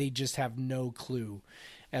they just have no clue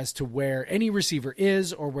as to where any receiver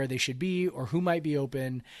is or where they should be or who might be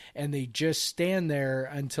open. And they just stand there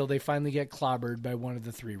until they finally get clobbered by one of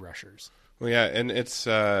the 3 rushers. Well, yeah. And it's,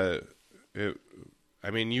 UW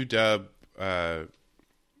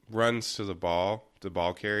runs to the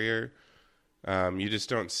ball carrier. You just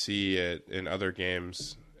don't see it in other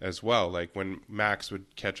games as well. Like when Max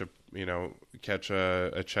would catch a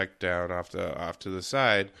check down off to the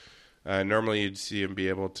side, normally you'd see him be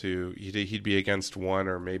able to, he'd be against 1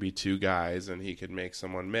 or maybe 2 guys and he could make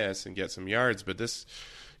someone miss and get some yards. But this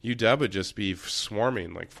UW would just be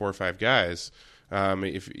swarming like 4 or 5 guys.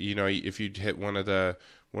 If you'd hit one of the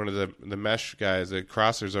mesh guys, the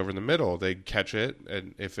crossers over in the middle, they'd catch it,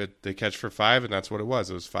 and they catch for 5, and that's what it was.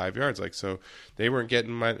 It was 5 yards. Like, so they weren't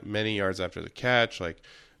getting many yards after the catch. Like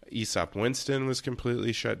Aesop Winston was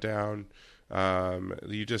completely shut down.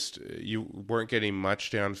 You weren't getting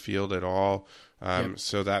much downfield at all.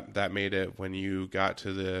 So that made it, when you got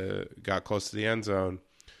close to the end zone,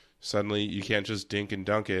 suddenly you can't just dink and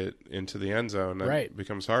dunk it into the end zone. That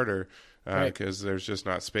becomes harder because there's just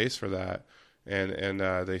not space for that. And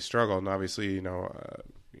they struggled, and obviously,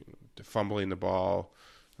 fumbling the ball,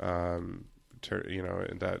 that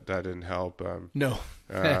didn't help. No,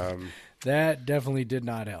 that definitely did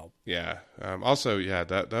not help. Yeah. Also, yeah,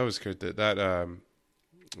 that was good. That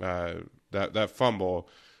fumble,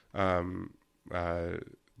 that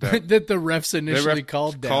the refs initially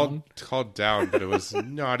called down, but it was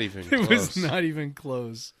not even. It was not even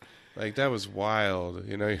close. Like, that was wild.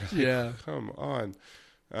 Yeah. Come on.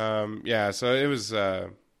 So it was. I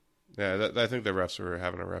think the refs were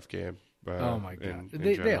having a rough game. Oh my god,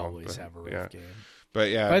 they always have a rough game.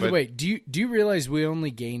 But yeah. By the way, do you realize we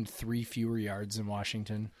only gained 3 fewer yards in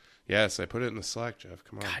Washington? Yes, I put it in the Slack, Jeff.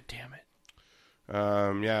 Come on. God damn it.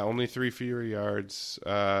 Only 3 fewer yards.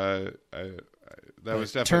 That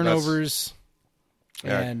was definitely turnovers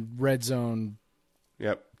and red zone.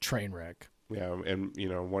 Yep. Train wreck. Yeah, and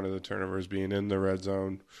one of the turnovers being in the red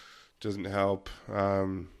zone doesn't help. It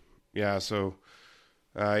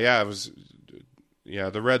was. Yeah,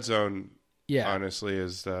 the red zone. Yeah. Honestly,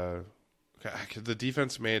 is the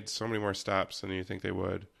defense made so many more stops than you think they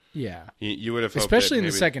would. Yeah, you would have hoped, especially in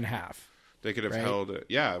the second half. They could have held it.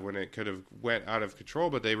 Yeah, when it could have went out of control,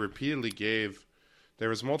 but they repeatedly gave there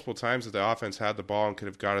was multiple times that the offense had the ball and could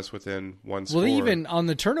have got us within one score. Well, even on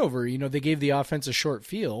the turnover, they gave the offense a short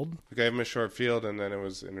field. They gave him a short field, and then it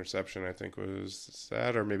was interception, I think was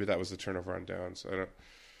that, or maybe that was the turnover on downs. I don't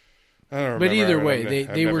remember. But either way,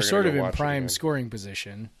 they were sort of in prime scoring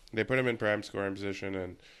position. They put him in prime scoring position,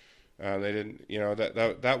 and they didn't,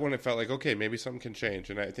 that one, it felt like, okay, maybe something can change.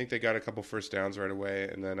 And I think they got a couple first downs right away,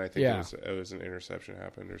 and then I think it was an interception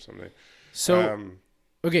happened or something. So,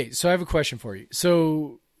 okay, so I have a question for you.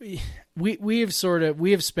 So we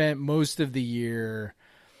have spent most of the year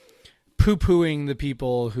poo-pooing the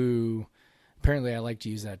people who, apparently I like to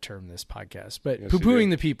use that term this podcast, but yes,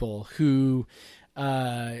 poo-pooing the people who,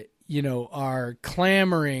 are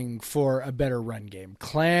clamoring for a better run game,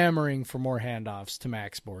 clamoring for more handoffs to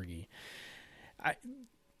Max Borghi.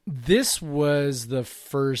 This was the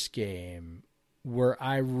first game where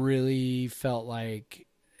I really felt like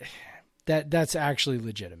that's actually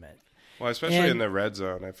legitimate. Well, especially in the red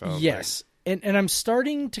zone, I felt. Yes. Like... And I'm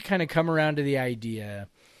starting to kind of come around to the idea.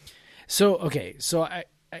 So I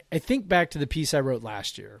think back to the piece I wrote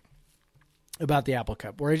last year about the Apple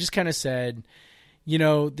Cup, where I just kind of said,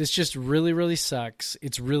 this just really, really sucks.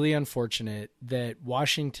 It's really unfortunate that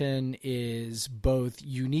Washington is both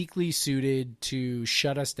uniquely suited to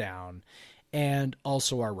shut us down and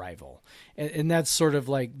also our rival. And that's sort of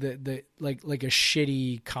like like a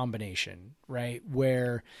shitty combination, right?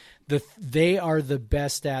 Where they are the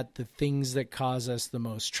best at the things that cause us the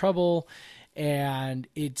most trouble. And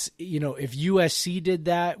it's, if USC did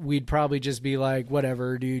that, we'd probably just be like,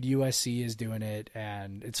 whatever, dude, USC is doing it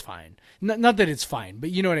and it's fine. Not that it's fine,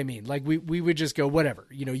 but you know what I mean? Like we would just go, whatever,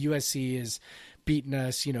 USC is beaten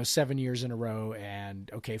us, 7 years in a row, and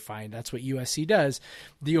okay, fine. That's what USC does.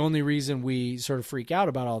 The only reason we sort of freak out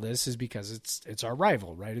about all this is because it's our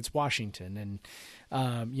rival, right? It's Washington.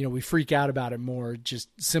 And, we freak out about it more just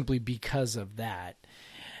simply because of that.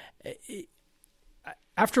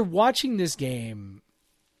 After watching this game,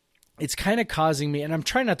 it's kind of causing me, and I'm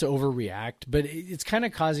trying not to overreact, but it's kind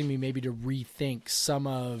of causing me maybe to rethink some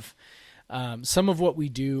of what we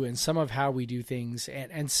do and some of how we do things,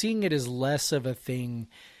 and seeing it as less of a thing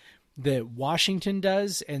that Washington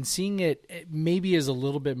does, and seeing it maybe as a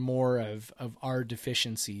little bit more of our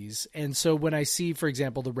deficiencies. And so when I see, for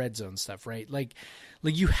example, the red zone stuff, right? Like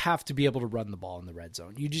you have to be able to run the ball in the red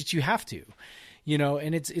zone. You have to.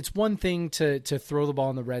 And it's one thing to throw the ball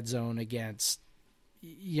in the red zone against,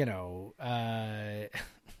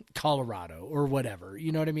 Colorado or whatever,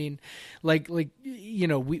 you know what I mean?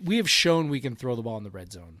 We have shown we can throw the ball in the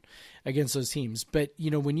red zone against those teams. But,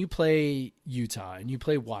 when you play Utah and you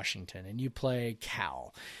play Washington and you play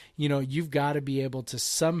Cal, you've got to be able to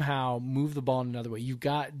somehow move the ball in another way. You've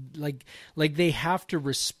got like they have to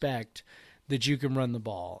respect that you can run the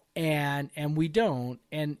ball, and we don't.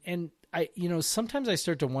 And I, sometimes I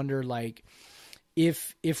start to wonder, like,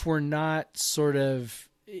 if we're not sort of,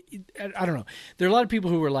 I don't know. There are a lot of people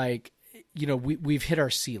who are like, we've hit our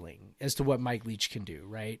ceiling as to what Mike Leach can do,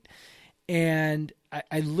 right? And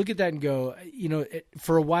I look at that and go,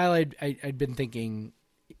 for a while I'd been thinking,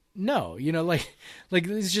 no, like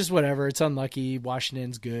it's just whatever. It's unlucky.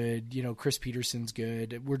 Washington's good. Chris Peterson's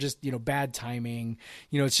good. We're just, bad timing.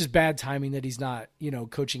 It's just bad timing that he's not,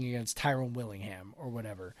 coaching against Tyrone Willingham or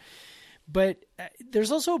whatever. But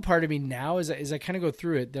there's also a part of me now as I kind of go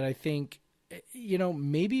through it that I think,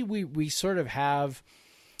 maybe we sort of have,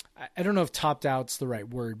 I don't know if topped out's the right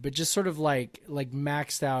word, but just sort of like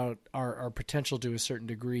maxed out our potential to a certain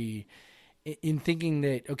degree in thinking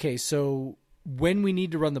that, okay, so when we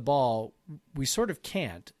need to run the ball, we sort of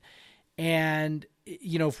can't. And,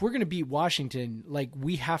 if we're going to beat Washington, like,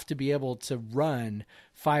 we have to be able to run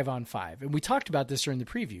 5-on-5. And we talked about this during the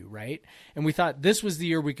preview, right? And we thought this was the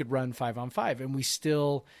year we could run 5-on-5, and we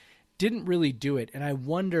still didn't really do it. And I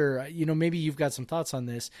wonder, maybe you've got some thoughts on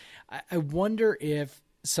this. I wonder if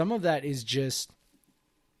some of that is just,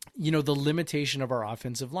 the limitation of our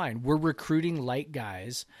offensive line. We're recruiting light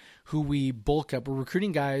guys who we bulk up. We're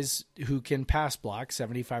recruiting guys who can pass block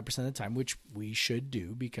 75% of the time, which we should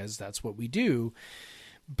do because that's what we do.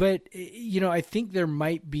 But, I think there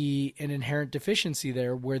might be an inherent deficiency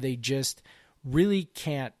there where they just really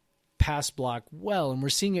can't pass block well. And we're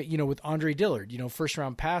seeing it, with Andre Dillard, first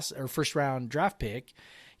round draft pick.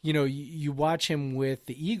 You watch him with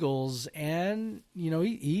the Eagles and,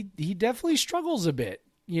 he definitely struggles a bit.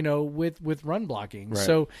 With run blocking. Right.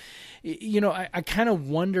 So, I kind of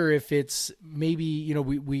wonder if it's maybe,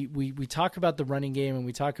 we talk about the running game and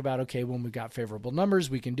we talk about, okay, when we've got favorable numbers,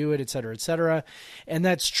 we can do it, et cetera, et cetera. And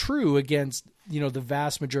that's true against, the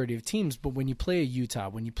vast majority of teams. But when you play a Utah,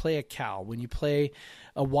 when you play a Cal, when you play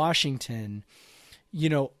a Washington,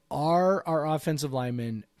 are our offensive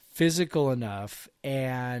linemen physical enough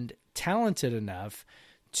and talented enough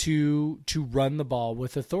to run the ball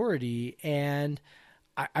with authority? And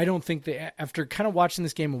I don't think that, after kind of watching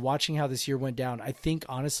this game and watching how this year went down, I think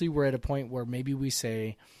honestly we're at a point where maybe we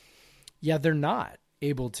say, yeah, they're not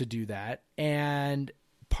able to do that. And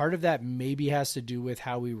part of that maybe has to do with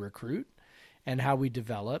how we recruit and how we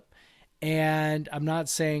develop. And I'm not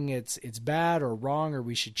saying it's bad or wrong or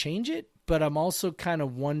we should change it, but I'm also kind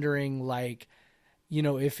of wondering, like,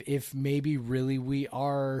 if maybe really we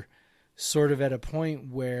are sort of at a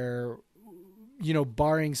point where,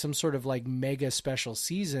 barring some sort of like mega special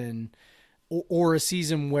season or a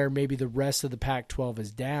season where maybe the rest of the Pac-12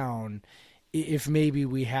 is down, if maybe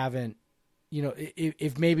we haven't,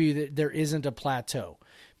 if maybe there isn't a plateau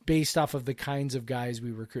based off of the kinds of guys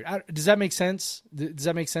we recruit. Does that make sense? Does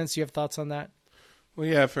that make sense? Do you have thoughts on that? Well,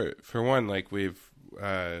 yeah, for one, like we've,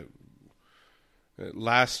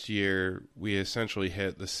 last year we essentially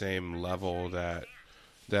hit the same level that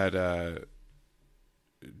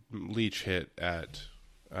Leach hit at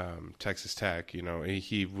Texas Tech. They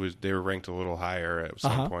were ranked a little higher at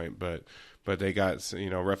some point, but they got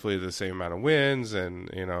roughly the same amount of wins, and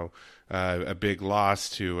a big loss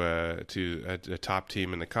to a top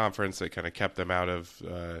team in the conference that kind of kept them out of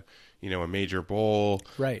a major bowl,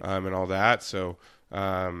 right? And all that. So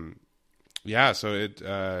so it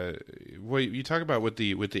what you talk about with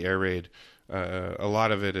the air raid. A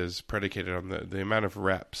lot of it is predicated on the amount of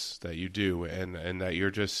reps that you do, and that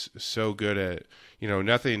you're just so good at,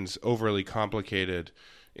 nothing's overly complicated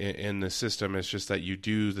in the system. It's just that you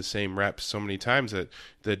do the same reps so many times that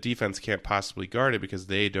the defense can't possibly guard it because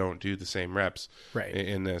they don't do the same reps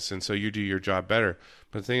in this. And so you do your job better.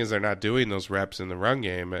 But the thing is, they're not doing those reps in the run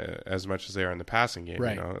game as much as they are in the passing game.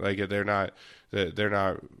 Right. Like they're not,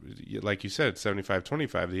 like you said,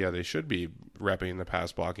 75-25. Yeah, they should be repping the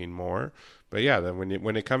pass blocking more. But yeah, then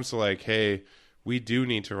when it comes to like, hey, we do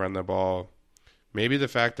need to run the ball, maybe the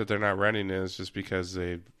fact that they're not running is just because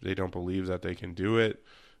they don't believe that they can do it.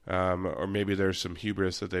 Or maybe there's some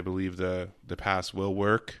hubris that they believe the pass will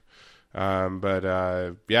work. So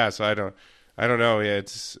I don't know. Yeah,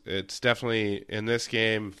 it's definitely in this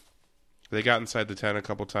game. They got inside the 10 a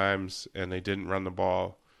couple times and they didn't run the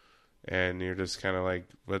ball, and you're just kind of like,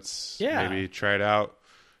 let's maybe try it out.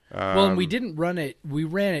 And we didn't run it. We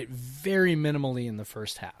ran it very minimally in the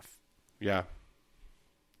first half. Yeah.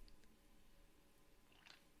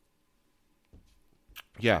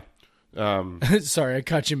 Yeah. Sorry, I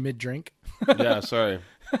caught you mid-drink. Yeah, sorry.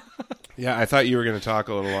 Yeah, I thought you were going to talk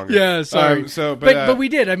a little longer. Yeah, sorry. But we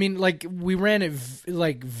did. I mean, like, we ran it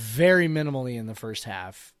very minimally in the first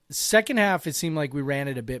half. Second half, it seemed like we ran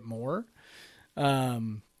it a bit more.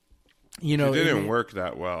 It didn't work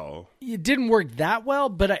that well. It didn't work that well,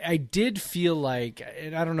 but I did feel like,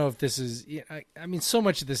 and I don't know if this is, I mean, so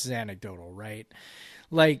much of this is anecdotal, right?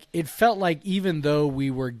 Like, it felt like even though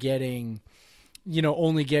we were getting,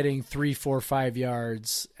 only getting 3, 4, 5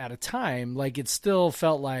 yards at a time, like it still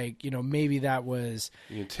felt like, maybe that was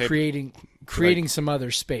creating some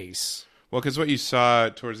other space. Well, because what you saw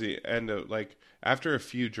towards the end of, like, after a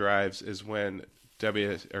few drives is when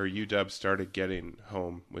UW started getting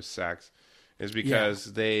home with sacks, is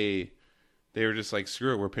because they were just like,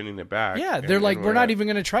 screw it, we're pinning it back. Yeah, they're we're not even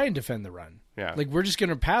going to try and defend the run. Yeah. Like, we're just going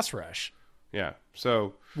to pass rush. Yeah.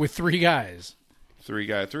 So with 3 guys.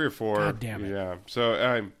 3 or 4. God damn it. Yeah. So,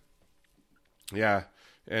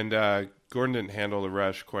 and Gordon didn't handle the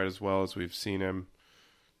rush quite as well as we've seen him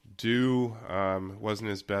do. Wasn't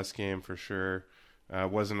his best game for sure.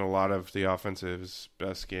 Wasn't a lot of the offensive's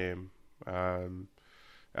best game.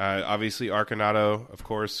 Obviously, Arconato, of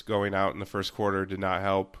course, going out in the first quarter did not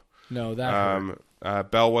help. No, that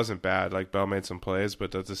hurt. Bell wasn't bad. Like, Bell made some plays,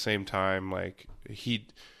 but at the same time, like,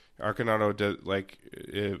 Arconato did, like,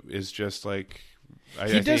 is just like,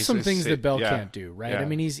 he does some things that Bell can't do, right? Yeah. I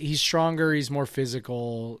mean, he's stronger, he's more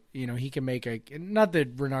physical. He can make not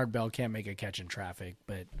that Renard Bell can't make a catch in traffic,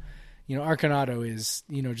 but Arconato is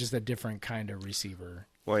just a different kind of receiver.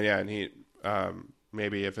 Well, yeah, and he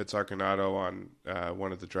maybe if it's Arconato on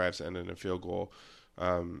one of the drives that ended in a field goal,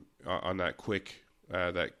 on that quick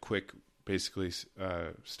basically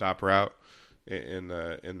stop route in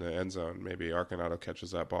the end zone, maybe Arconato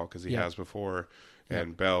catches that ball because he has before.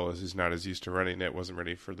 And Bell is not as used to running it, wasn't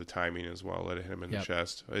ready for the timing as well. Let it hit him in the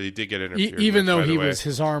chest. He did get interfered. Even though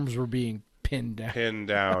his arms were being pinned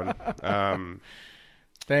down.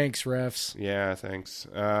 Thanks, refs. Yeah, thanks.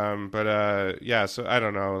 So I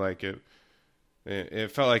don't know. Like,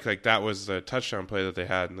 it felt like that was the touchdown play that they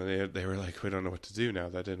had, and they were like, we don't know what to do now.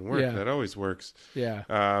 That didn't work. Yeah. That always works. Yeah.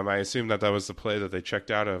 I assume that was the play that they checked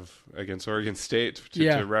out of against Oregon State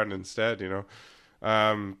to run instead,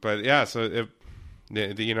 But yeah, so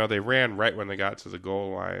they ran right when they got to the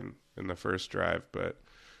goal line in the first drive, but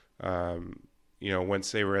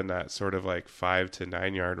once they were in that sort of like 5 to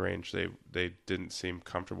 9 yard range, they didn't seem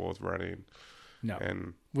comfortable with running. No,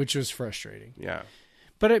 which was frustrating. Yeah.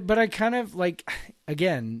 But I kind of like,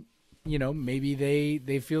 again, maybe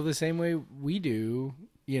they feel the same way we do,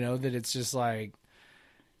 that it's just like,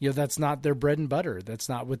 that's not their bread and butter. That's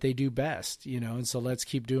not what they do best, and so let's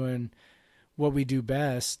keep doing what we do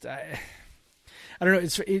best. I don't know.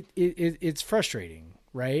 It's frustrating,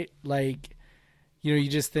 right? Like, you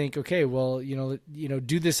just think, okay, well,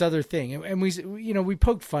 do this other thing. And we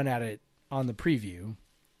poked fun at it on the preview,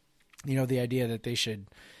 the idea that they should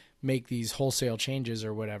make these wholesale changes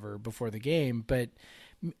or whatever before the game. But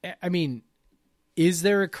I mean, is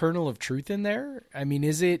there a kernel of truth in there? I mean,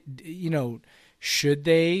 is it, should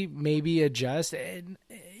they maybe adjust? And,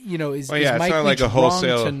 is Mike it's not Leach like a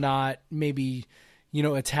wholesale wrong to not maybe,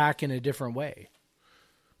 attack in a different way?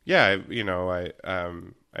 Yeah.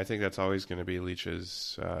 I think that's always going to be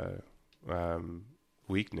Leach's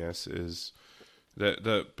weakness is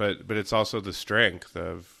but it's also the strength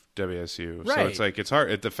of WSU. Right. So it's like, it's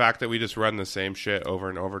hard. The fact that we just run the same shit over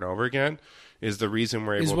and over and over again is the reason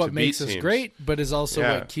we're able to beat teams. Is what makes us great, but is also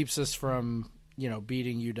what keeps us from,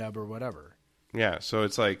 beating UW or whatever. Yeah. So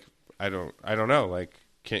it's like, I don't know. Like,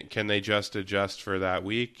 can they just adjust for that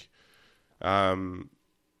week? I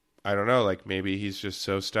don't know. Like, maybe he's just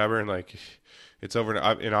so stubborn. Like, it's over.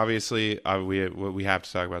 And obviously, we have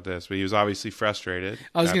to talk about this, but he was obviously frustrated.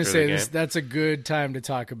 I was going to say that's a good time to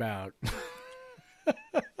talk about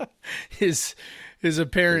his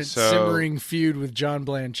apparent simmering feud with John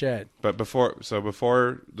Blanchette. But before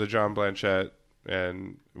the John Blanchette,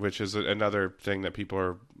 and which is another thing that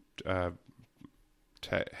people are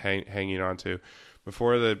hanging on to,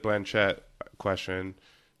 before the Blanchette question,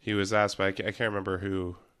 he was asked by, I can't remember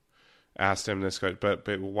who asked him this, but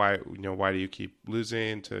why do you keep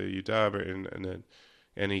losing to UW?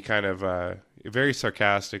 And he kind of very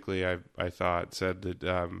sarcastically, I thought, said that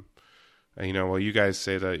well, you guys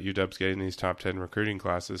say that UW's getting these top 10 recruiting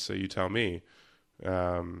classes, so you tell me.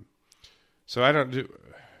 So I don't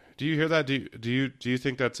do you hear that? Do you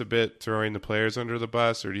think that's a bit throwing the players under the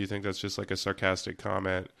bus, or do you think that's just like a sarcastic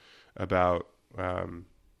comment about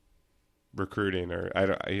recruiting? Or I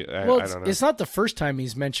don't know. It's not the first time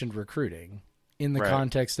he's mentioned recruiting in the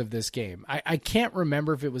context of this game. I can't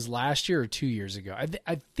remember if it was last year or 2 years ago.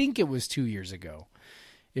 I think it was 2 years ago.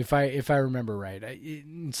 If I remember right,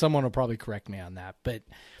 someone will probably correct me on that, but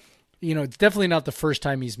it's definitely not the first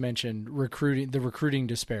time he's mentioned the recruiting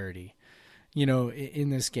disparity, in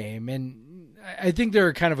this game. And I think there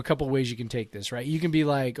are kind of a couple ways you can take this, right? You can be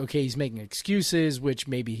like, okay, he's making excuses, which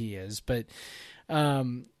maybe he is, but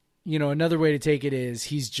another way to take it is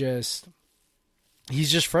he's just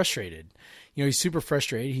frustrated. He's super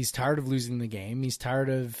frustrated. He's tired of losing the game. He's tired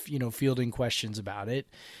of, fielding questions about it.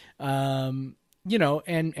 And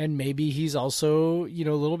maybe he's also, a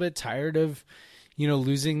little bit tired of,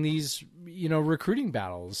 losing these, recruiting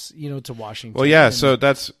battles, to Washington. Well, yeah. So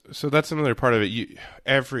that's another part of it.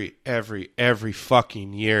 Every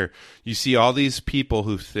fucking year, you see all these people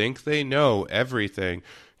who think they know everything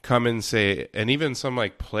come and say, and even some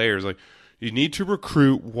like players, like, you need to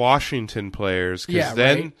recruit Washington players because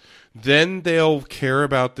then they'll care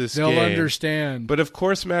about this game. They'll understand. But of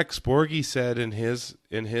course, Max Borghi said in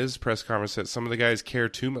his press conference that some of the guys care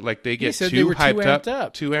too much, like they get too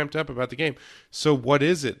amped up about the game. So what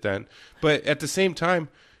is it then? But at the same time,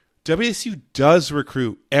 WSU does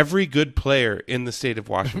recruit every good player in the state of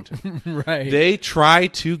Washington. Right. They try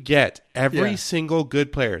to get every single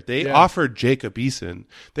good player. They offered Jacob Eason.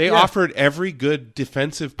 They offered every good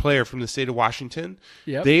defensive player from the state of Washington.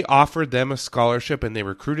 Yep. They offered them a scholarship, and they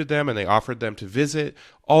recruited them, and they offered them to visit,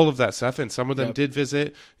 all of that stuff. And some of them did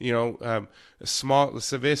visit.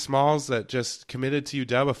 Savay Smalls that just committed to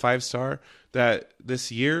UW, a 5-star, that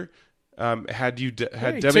this year had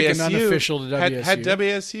WSU. Took an unofficial to WSU. Had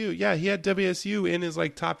WSU. Yeah, he had WSU in his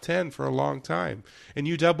like top 10 for a long time, and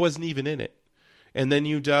UW wasn't even in it. And then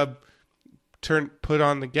UW put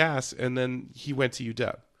on the gas, and then he went to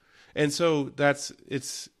UW. And so this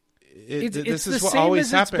is what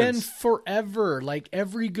always happens. It's been forever. Like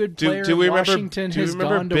every good player in Washington has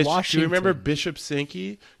gone to Washington. Do you remember Bishop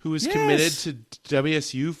Sankey, who was committed to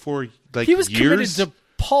WSU for like years? He was committed to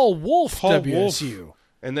Paul Wolf, WSU.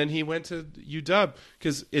 And then he went to UW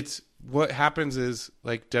because it's what happens is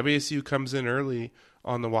like WSU comes in early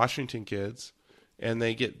on the Washington kids, and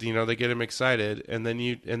they get him excited, and then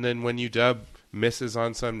when UW misses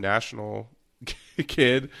on some national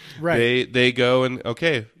kid, right? They go and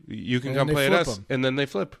okay, you can come play at us, and then they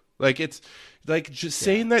flip. Like it's like just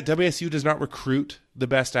saying that WSU does not recruit the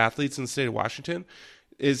best athletes in the state of Washington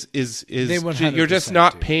is you're just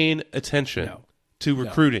not paying attention to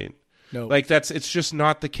recruiting. No. Like it's just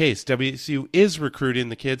not the case. WSU is recruiting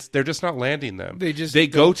the kids. They're just not landing them. They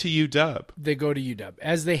go to UW. They go to UW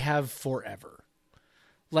as they have forever.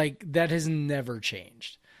 Like that has never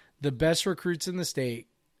changed. The best recruits in the state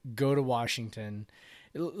go to Washington.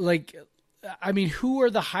 Like, I mean, who are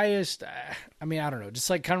the highest? I mean, I don't know. Just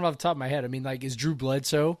like kind of off the top of my head. I mean, like, is Drew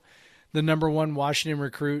Bledsoe the number one Washington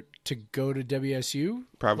recruit to go to WSU?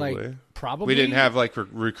 Probably. Like, probably. We didn't have like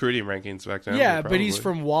recruiting rankings back then. Yeah, but he's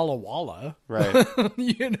from Walla Walla. Right.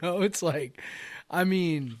 It's like, I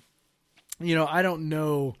mean, I don't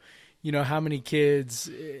know, how many kids,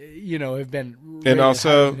 have been and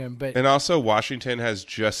also him, but and also Washington has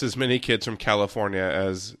just as many kids from California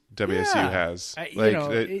as WSU has.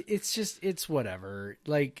 It's just it's whatever.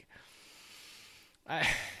 Like,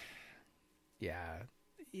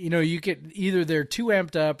 you could either they're too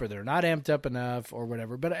amped up or they're not amped up enough or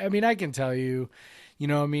whatever. But I mean, I can tell you,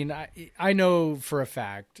 I know for a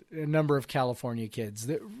fact a number of California kids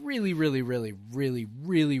that really, really, really, really,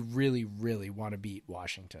 really, really, really want to beat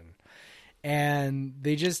Washington. And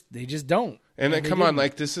they just don't. And then, come on,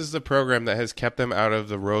 like, this is the program that has kept them out of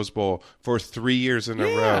the Rose Bowl for 3 years in a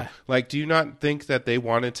row. Like, do you not think that they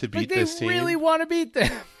wanted to beat this team? They really want to beat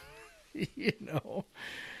them.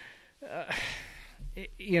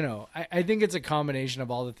 I think it's a combination of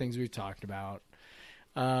all the things we've talked about.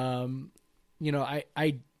 I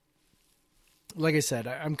like I said,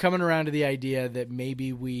 I'm coming around to the idea that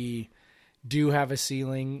maybe we do have a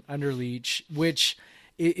ceiling under Leach, which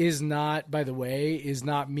is not, by the way, is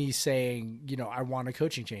not me saying, I want a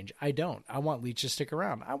coaching change. I don't. I want Leach to stick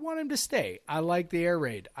around. I want him to stay. I like the air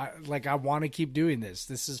raid. I want to keep doing this.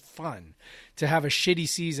 This is fun to have a shitty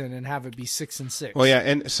season and have it be 6-6. Well, yeah.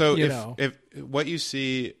 And so if what you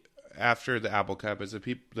see after the Apple Cup is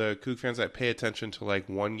the Cougar fans that pay attention to like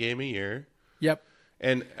one game a year. Yep.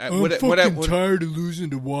 And I'm tired of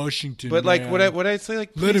losing to Washington. But like what I'd say,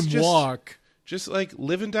 like, let him walk. Just like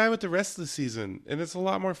live and die with the rest of the season, and it's a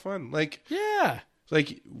lot more fun. Like, yeah,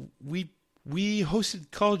 like we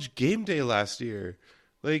hosted College Game Day last year.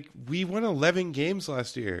 Like, we won 11 games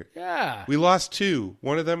last year. Yeah, we lost 2.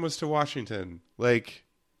 One of them was to Washington. Like,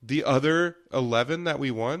 the other 11 that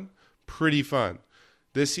we won, pretty fun.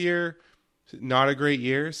 This year, not a great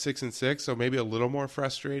year, 6-6, so maybe a little more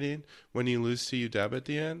frustrating when you lose to UW at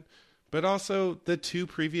the end. But also the 2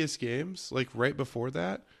 previous games, like right before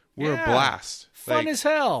that, were a blast. Fun as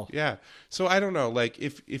hell. Yeah. So I don't know. Like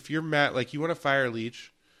if you're mad, like you want to fire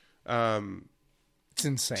Leach, it's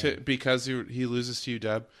insane because he loses to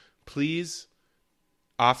UW. Please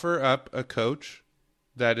offer up a coach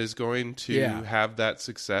that is going to have that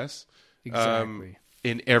success. Exactly.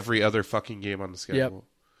 In every other fucking game on the schedule. Yep.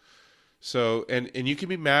 So and you can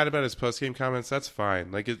be mad about his post game comments. That's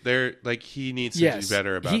fine. Like he needs to do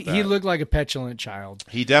better about that. He looked like a petulant child.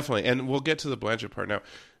 He definitely. And we'll get to the Blanchett part now.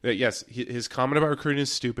 Yes, his comment about recruiting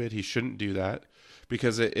is stupid. He shouldn't do that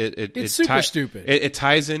because it's super stupid. It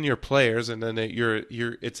ties in your players, and then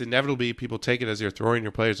it's inevitably people take it as you're throwing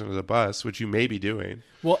your players under the bus, which you may be doing.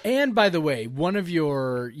 Well, and by the way, one of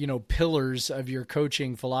your pillars of your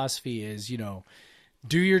coaching philosophy is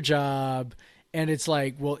do your job. And it's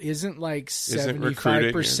like, well, isn't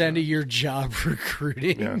 75% of your job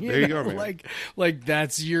recruiting? Yeah, there you go, man. Like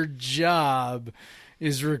that's your job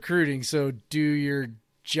is recruiting. So do your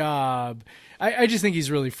job. I just think he's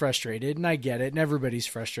really frustrated, and I get it. And everybody's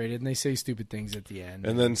frustrated, and they say stupid things at the end.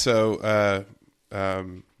 And then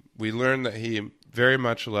we learned that he very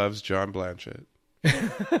much loves John Blanchett.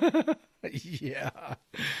 Yeah.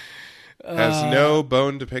 Has no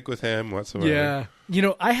bone to pick with him whatsoever. Yeah.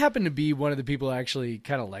 I happen to be one of the people who actually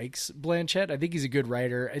kind of likes Blanchett. I think he's a good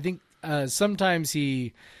writer. I think sometimes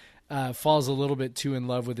he falls a little bit too in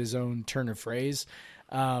love with his own turn of phrase.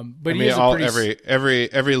 But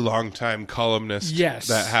every longtime columnist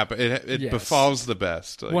that happened, it befalls the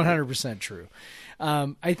best. 100% true.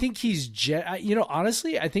 I think he's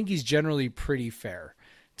honestly, I think he's generally pretty fair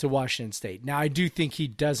to Washington State. Now, I do think he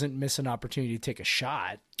doesn't miss an opportunity to take a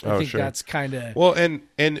shot. I think that's kind of well. And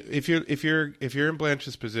if you're in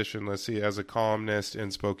Blanchett's position, let's see, as a columnist in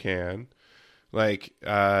Spokane,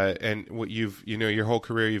 and what your whole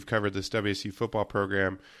career you've covered this WSU football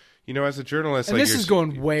program. As a journalist, and this is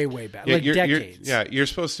going way back, decades. You're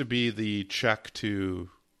supposed to be the check to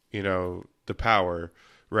the power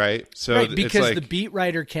right? So right, because it's like, the beat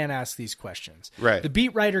writer can't ask these questions. Right. The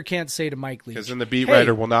beat writer can't say to Mike Leach, because then the beat hey,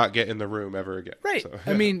 writer will not get in the room ever again. Right. So,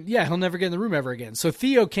 I mean, yeah, he'll never get in the room ever again. So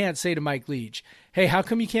Theo can't say to Mike Leach, hey, how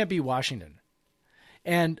come you can't beat Washington?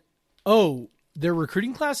 And, oh, their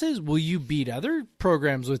recruiting classes? Will you beat other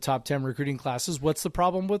programs with top 10 recruiting classes? What's the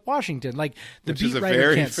problem with Washington? Like, the which beat is a writer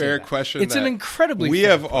very can't say fair that. question. It's an incredibly we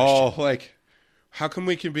fair have question. all like, how come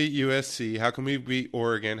we can beat USC? How come we beat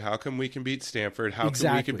Oregon? How come we can beat Stanford? How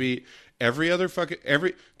come we can beat every other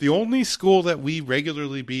the only school that we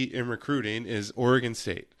regularly beat in recruiting is Oregon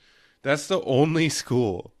State. That's the only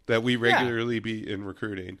school that we regularly beat in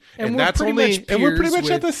recruiting, and we're that's pretty only, much and we're pretty much peers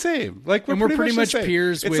at the same. Like we're pretty much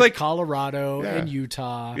peers it's with like Colorado and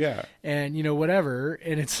Utah, and whatever.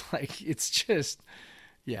 And it's like it's just,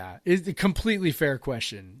 it's a completely fair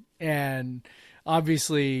question. And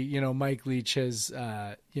obviously, Mike Leach has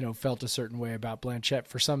felt a certain way about Blanchette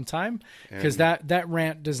for some time because that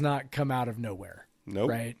rant does not come out of nowhere. Nope.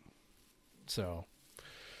 Right. So.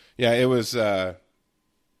 Yeah, it was.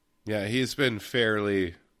 He's been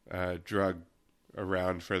fairly drugged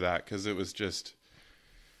around for that because it was just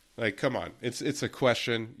like, come on, it's a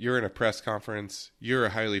question. You're in a press conference. You're a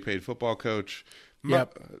highly paid football coach.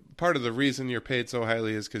 Yep. Part of the reason you're paid so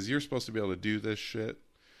highly is because you're supposed to be able to do this shit.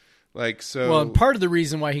 Like, so. Well, and part of the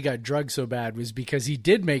reason why he got drugged so bad was because he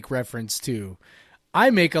did make reference to,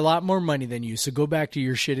 I make a lot more money than you, so go back to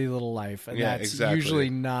your shitty little life. And that's usually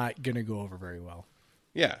not going to go over very well.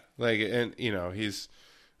 Yeah. Like, and, he's.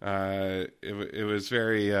 It was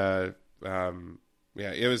very it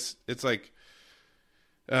was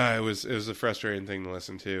a frustrating thing to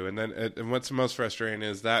listen to, and then and what's most frustrating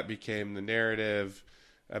is that became the narrative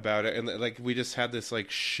about it, and like we just had this like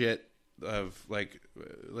shit of like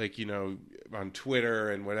on Twitter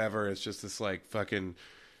and whatever. It's just this like fucking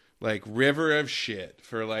like river of shit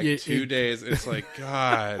for like 2 days. It's like,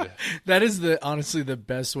 God, that is honestly the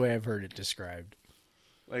best way I've heard it described.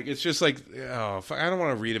 Like, it's just like, I don't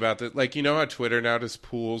want to read about that. Like, you know how Twitter now just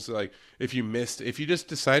pools, like, if you just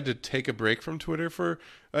decide to take a break from Twitter for,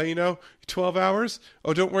 12 hours,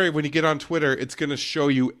 don't worry. When you get on Twitter, it's going to show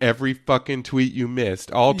you every fucking tweet you missed.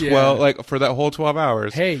 All 12, like, for that whole 12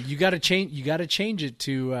 hours. Hey, you got to change it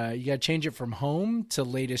to, you got to change it from home to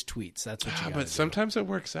latest tweets. That's what you got to do. But sometimes it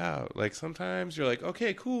works out. Like, sometimes you're like,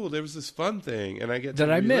 okay, cool. There was this fun thing, and I get to that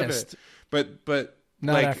I relive missed. it. But.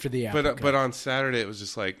 Not like, after the Apple but on Saturday it was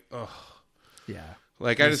just like, ugh. Yeah.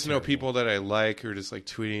 Like, I just know people that I like who are just like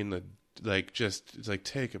tweeting it's like,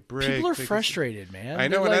 take a break. People are frustrated, man. I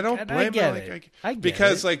know, and I don't blame them. I get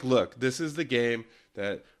because it. like, look, this is the game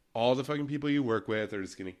that all the fucking people you work with are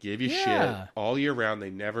just gonna give you shit all year round.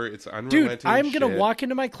 It's unrelenting. Dude, I'm gonna walk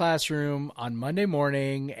into my classroom on Monday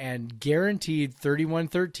morning and guaranteed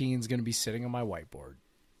 3113 is gonna be sitting on my whiteboard.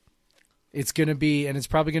 It's going to be, and it's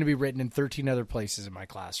probably going to be written in 13 other places in my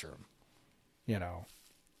classroom,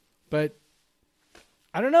 but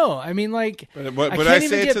I don't know. I mean, like, but I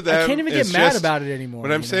say to them, I can't even get mad about it anymore.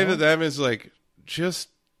 What I'm saying to them is like, just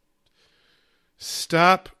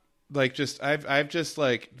stop. Like, I've just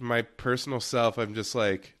like my personal self. I'm just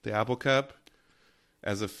like the Apple Cup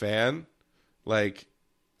as a fan. Like,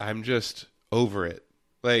 I'm just over it.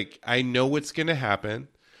 Like, I know what's going to happen.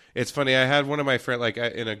 It's funny. I had one of my friends, like,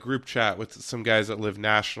 in a group chat with some guys that live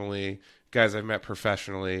nationally, guys I've met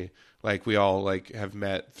professionally. Like, we all like have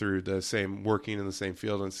met through the same working in the same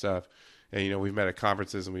field and stuff. And we've met at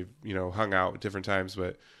conferences and we've hung out at different times.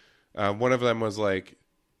 But one of them was like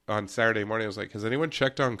on Saturday morning. I was like, has anyone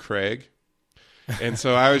checked on Craig? And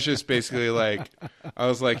so I was just basically like, I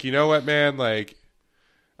was like, you know what, man, like.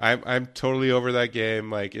 I'm totally over that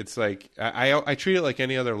game. Like, it's like I treat it like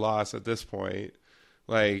any other loss at this point.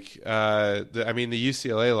 Like, the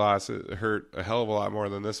UCLA loss, it hurt a hell of a lot more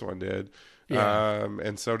than this one did. Yeah.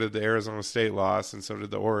 And so did the Arizona State loss, and so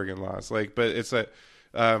did the Oregon loss. Like, but it's like,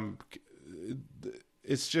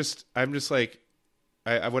 it's just, I'm just like,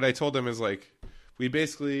 what I told them is like, we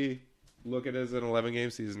basically look at it as an 11-game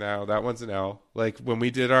season now. That one's an L. Like, when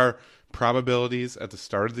we did our probabilities at the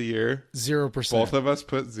start of the year, 0%. Both of us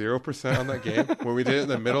put 0% on that game. When we did it in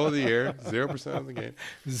the middle of the year, 0% on the game.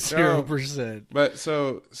 0%. But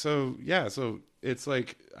so it's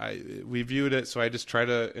like we viewed it. So I just try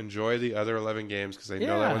to enjoy the other 11 games because I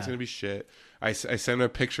know that one's gonna be shit. I sent a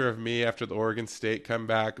picture of me after the Oregon State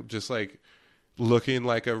comeback, just like looking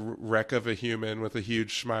like a wreck of a human with a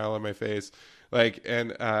huge smile on my face. Like,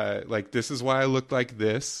 and like, this is why I looked like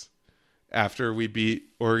this after we beat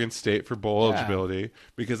Oregon State for bowl eligibility,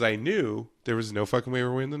 because I knew there was no fucking way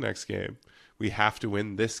we're winning the next game. We have to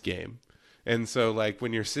win this game. And so, like,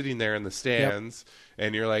 when you're sitting there in the stands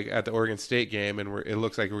and you're like at the Oregon State game and it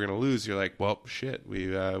looks like we're going to lose, you're like, well, shit, we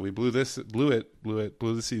blew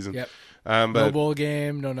the season. Yep. But no bowl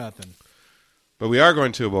game, no nothing. But we are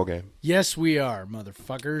going to a bowl game. Yes, we are,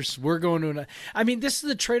 motherfuckers. We're going to I mean, this is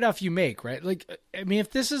the trade-off you make, right? Like, I mean, if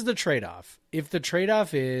this is the trade-off, if the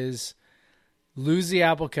trade-off is lose the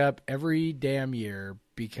Apple Cup every damn year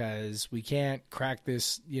because we can't crack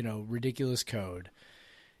this, ridiculous code,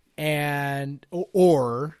 and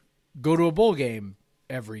or go to a bowl game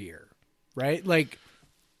every year, right? Like,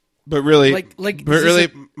 but really, Mike Leach,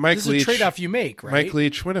 is a trade-off you make, right? Mike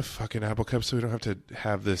Leach, win a fucking Apple Cup so we don't have to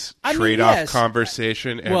have this trade-off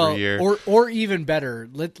conversation every year. Or even better,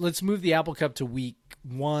 let's move the Apple Cup to week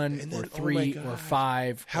 1 or 3 or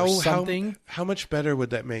 5 or something. How much better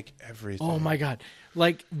would that make everything? Oh my God!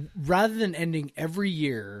 Like, rather than ending every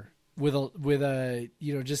year with a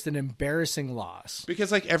just an embarrassing loss,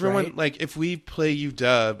 because like everyone, right? Like if we play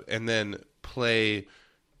UW and then play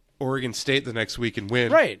Oregon State the next week and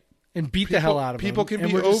win, right? And beat the hell out of them. People can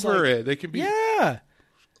be over it. They can be. Yeah.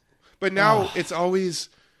 But now it's always,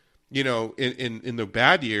 in the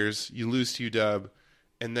bad years, you lose to UW,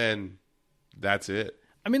 and then that's it.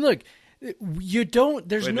 I mean, look, you don't.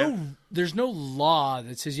 There's no law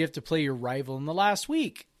that says you have to play your rival in the last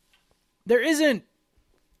week. There isn't.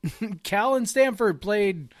 Cal and Stanford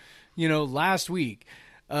played, last week.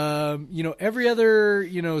 Every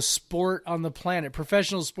other, sport on the planet,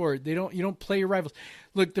 professional sport, you don't play your rivals.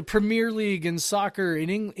 Look, the Premier League and soccer in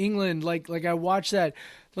England, like I watch that,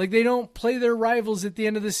 like they don't play their rivals at the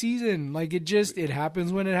end of the season. Like it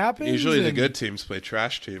happens when it happens. Usually the good teams play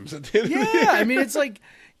trash teams at the end of the year. Yeah, I mean, it's like,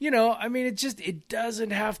 it doesn't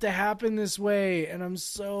have to happen this way. And I'm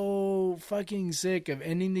so fucking sick of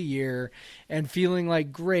ending the year and feeling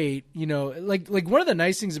like great, like one of the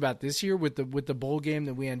nice things about this year with the bowl game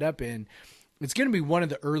that we end up in, it's going to be one of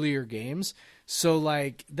the earlier games. So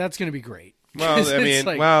like, that's going to be great. Well, I mean,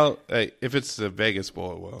 if it's the Vegas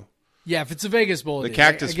Bowl, it will. Yeah, if it's a Vegas Bowl, the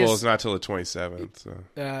Cactus Bowl is not till the 27th.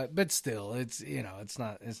 So. But still, it's it's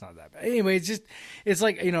not that bad. Anyway, it's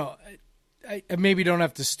like I maybe don't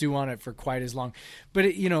have to stew on it for quite as long, but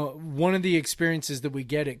one of the experiences that we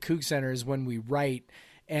get at Coug Center is when we write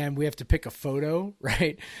and we have to pick a photo,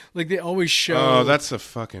 right? Like they always show. Oh, that's the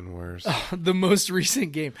fucking worst. The most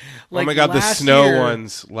recent game. Like oh my God, the snow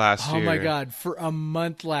ones last year. Oh my God, for a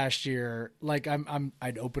month last year, like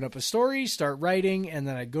I'd open up a story, start writing, and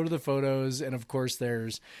then I'd go to the photos, and of course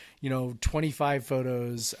there's 25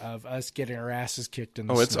 photos of us getting our asses kicked in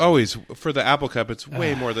the snow. It's always for the Apple Cup. It's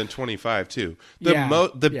way more than 25 too.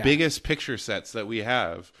 The biggest picture sets that we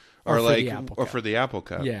have. Or for the Apple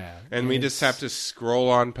Cup. Yeah. And we just have to scroll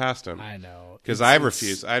on past them. I know. Because I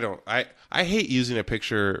refuse. I hate using a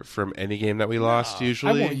picture from any game that we lost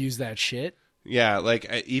usually. I won't use that shit. Yeah, like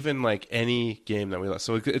even like any game that we lost.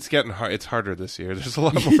 So it's getting hard. It's harder this year. There's a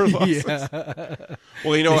lot more losses.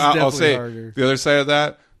 Well, I'll say harder. The other side of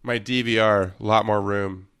that, my DVR, a lot more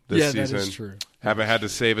room this season. That is true. Haven't had to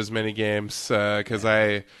save as many games because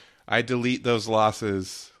I delete those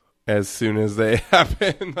losses as soon as they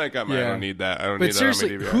happen. Like I don't need that. I don't need seriously,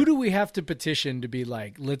 that on my DVR. Who do we have to petition to be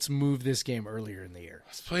like, let's move this game earlier in the year?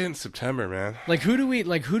 Let's play it in September, man. Like who do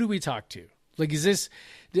we talk to? Like is this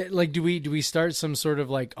like do we start some sort of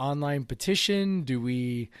like online petition? Do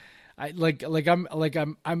we I'm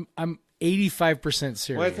 85%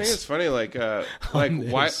 serious. Well, I think it's funny like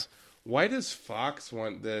why does Fox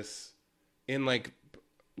want this in like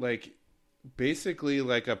basically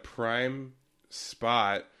like a prime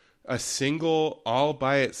spot, a single all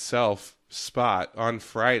by itself spot on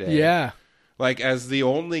Friday. Yeah. Like as the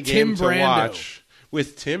only game to watch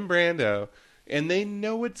with Tim Brando. And they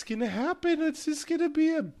know it's going to happen. It's just going to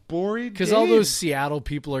be a boring game. Because all those Seattle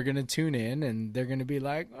people are going to tune in and they're going to be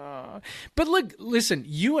like, oh. But listen,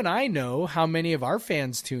 you and I know how many of our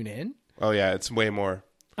fans tune in. Oh, yeah. It's way more.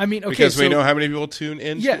 I mean, okay. Because we know how many people tune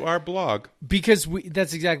into our blog. Because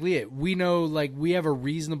that's exactly it. We know, like, we have a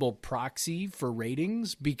reasonable proxy for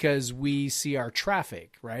ratings because we see our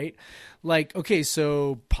traffic, right? Like, okay,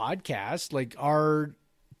 so podcast, like our,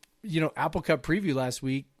 Apple Cup preview last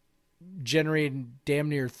week generated damn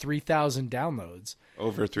near 3,000 downloads.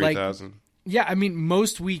 Over 3,000. Yeah, I mean,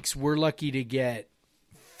 most weeks we're lucky to get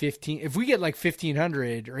 15. If we get like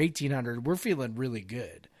 1,500 or 1,800, we're feeling really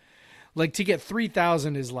good. Like to get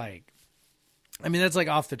 3,000 is like, I mean, that's like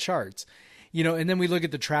off the charts, and then we look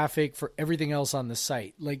at the traffic for everything else on the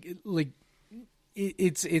site.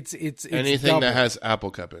 It's anything double. that has Apple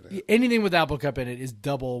Cup in it. Anything with Apple Cup in it is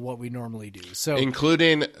double what we normally do. So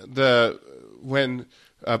including when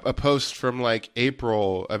a post from like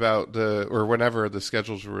April about or whenever the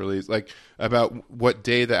schedules were released, like about what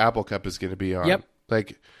day the Apple Cup is going to be on. Yep.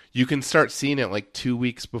 Like you can start seeing it like 2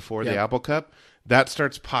 weeks before the Apple Cup. That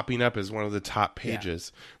starts popping up as one of the top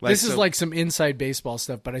pages. Yeah. This is like some inside baseball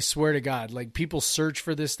stuff, but I swear to God, like people search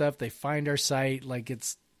for this stuff. They find our site. Like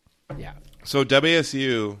it's, yeah. So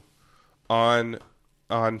WSU on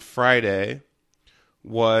Friday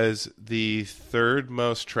was the third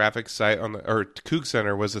most traffic site or Coug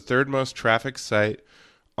Center was the third most traffic site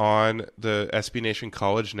on the SB Nation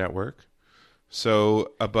College Network.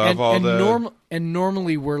 So above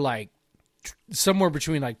normally we're like somewhere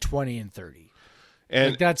between like 20 and 30.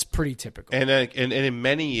 And like that's pretty typical. And in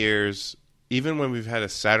many years, even when we've had a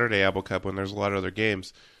Saturday Apple Cup when there's a lot of other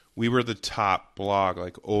games, we were the top blog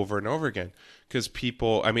like over and over again. Because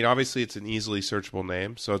people, I mean, obviously it's an easily searchable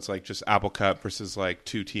name, so it's like just Apple Cup versus like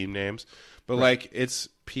 2 team names. But like it's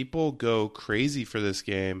people go crazy for this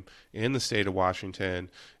game in the state of Washington,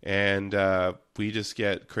 and we just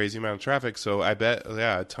get crazy amount of traffic. So I bet,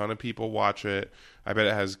 a ton of people watch it. I bet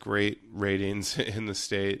it has great ratings in the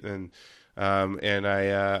state, and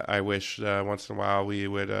I wish once in a while we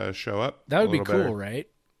would show up. That would be cool, better. right?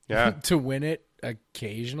 Yeah, to win it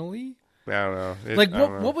occasionally. I don't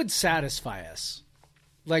know. What would satisfy us?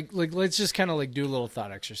 Like let's just kind of like do a little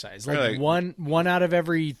thought exercise. Like one out of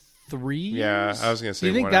every 3 years? Yeah, I was going to say.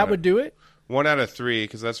 Do you think that would do it? 1 out of 3,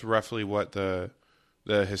 because that's roughly what the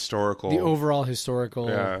historical, the overall historical.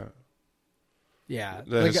 Yeah. Yeah.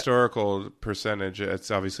 The historical percentage.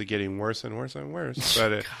 It's obviously getting worse and worse and worse,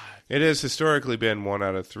 but it has historically been 1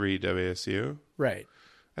 out of 3 WSU. Right.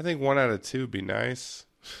 I think 1 out of 2 would be nice.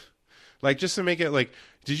 Like just to make it like.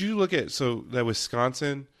 Did you look at that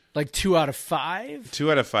Wisconsin? Like 2 out of 5?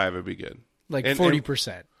 2 out of 5 would be good. Like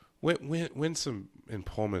 40%. Win some in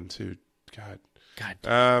Pullman too. God.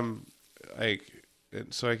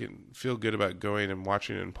 So I can feel good about going and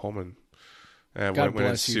watching it in Pullman. When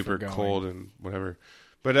it's super cold and whatever.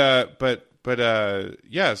 But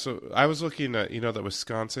yeah. So I was looking at that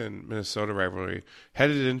Wisconsin Minnesota rivalry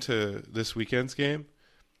headed into this weekend's game,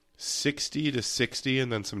 60-60,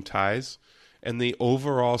 and then some ties. And the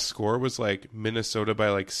overall score was like Minnesota by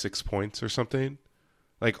like 6 points or something,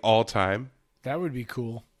 like all time. That would be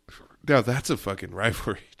cool. Now that's a fucking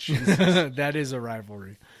rivalry. That is a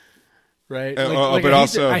rivalry, right?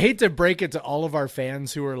 But I hate to break it to all of our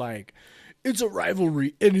fans who are like, "It's a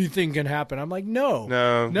rivalry. Anything can happen." I'm like, no.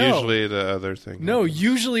 Usually the other thing. No,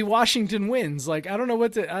 usually Washington wins. Like I don't know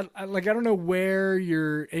I don't know where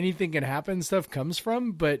your anything can happen stuff comes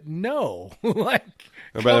from, but no, like.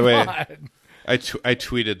 Oh, by the way. I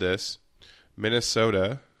tweeted this.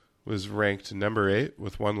 Minnesota was ranked number 8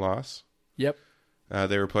 with 1 loss. Yep.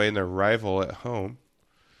 They were playing their rival at home,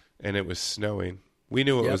 and it was snowing. We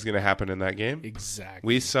knew what was going to happen in that game. Exactly.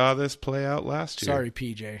 We saw this play out last year. Sorry,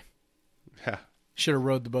 PJ. Yeah. Should have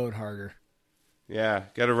rowed the boat harder. Yeah,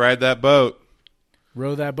 got to ride that boat.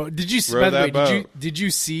 Row that boat. Did you? By the way, did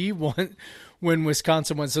you see one? When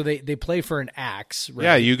Wisconsin won, so they play for an axe, right?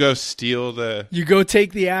 Yeah, you go steal You go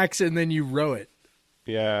take the axe and then you row it.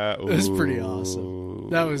 Yeah. It was pretty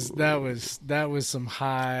awesome. That was some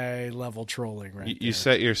high level trolling right there. You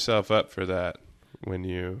set yourself up for that when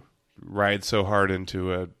you ride so hard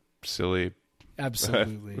into a silly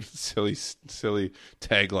absolutely silly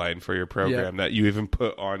tagline for your program that you even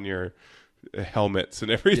put on your helmets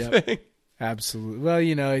and everything. Yep. Absolutely. Well,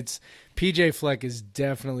 it's PJ Fleck is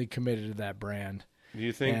definitely committed to that brand. Do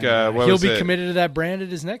you think he'll be committed to that brand at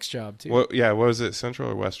his next job too? What was it? Central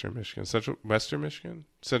or Western Michigan? Western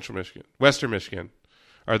Michigan.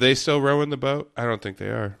 Are they still rowing the boat? I don't think they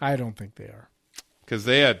are. I don't think they are. Because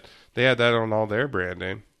they had that on all their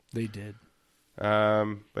branding. They did.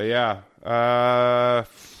 But yeah.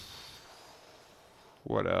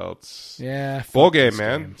 What else? Yeah. Bowl game,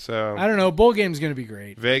 man. So I don't know. Bowl game's going to be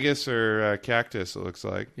great. Vegas or Cactus, it looks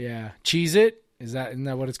like. Yeah. Cheez-It? Isn't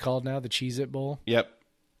that what it's called now? The Cheez-It Bowl? Yep.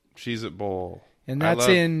 Cheez-It Bowl. And that's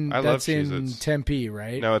in Tempe,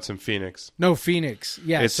 right? No, it's in Phoenix. No, Phoenix.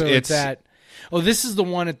 Yeah, it's at this is the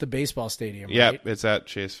one at the baseball stadium, right? Yep, it's at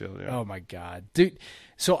Chase Field, yeah. Oh my God. Dude,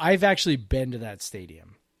 so I've actually been to that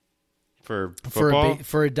stadium. For football?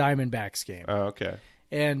 For a Diamondbacks game. Oh, okay.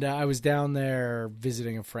 And I was down there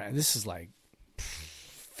visiting a friend. This is like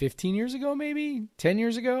 15 years ago, maybe 10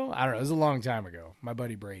 years ago. I don't know. It was a long time ago. My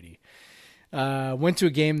buddy Brady went to a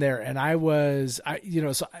game there, and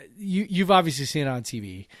you've obviously seen it on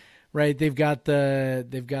TV, right? They've got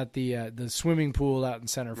the swimming pool out in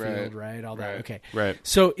center field, right? All that. Okay. Right.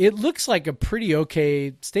 So it looks like a pretty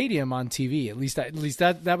okay stadium on TV. At least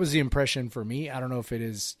that was the impression for me. I don't know if it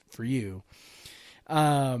is for you.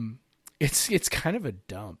 it's kind of a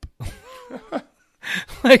dump.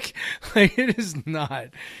 like it is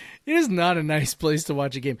not a nice place to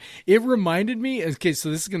watch a game. It reminded me, okay,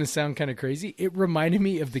 so this is going to sound kind of crazy. It reminded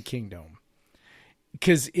me of the Kingdome,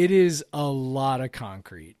 because it is a lot of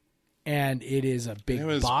concrete and it is a big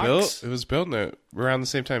box. It was built around the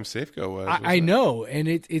same time Safeco was. I know, and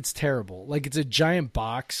it's terrible. Like, it's a giant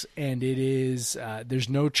box, and it is there's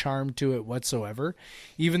no charm to it whatsoever,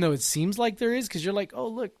 even though it seems like there is, because you're like, oh,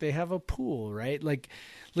 look, they have a pool, right? Like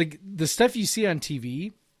the stuff you see on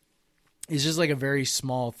TV is just like a very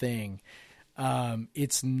small thing.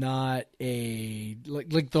 It's not a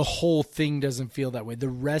like the whole thing doesn't feel that way. The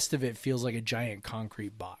rest of it feels like a giant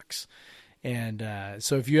concrete box. And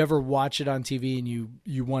so if you ever watch it on TV and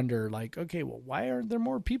you wonder, like, okay, well, why aren't there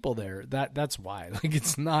more people there? That's why. Like,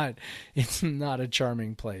 it's not a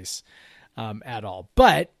charming place at all.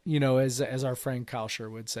 But, you know, as our friend Kyle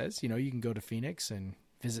Sherwood says, you know, you can go to Phoenix and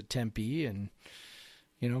visit Tempe and,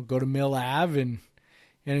 you know, go to Mill Ave and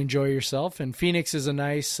enjoy yourself. And Phoenix is a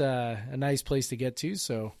nice place to get to.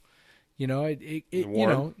 So, you know, it you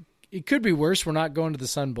know, it could be worse. We're not going to the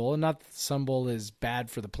Sun Bowl, and not that the Sun Bowl is bad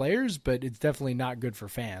for the players, but it's definitely not good for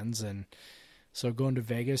fans. And so going to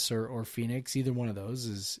Vegas or Phoenix, either one of those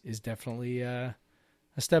is definitely a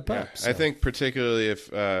step up. So. I think particularly if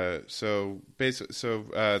there's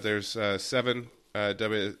 7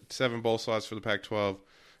 bowl slots for the Pac-12.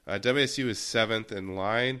 WSU is 7th in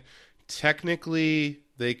line. Technically,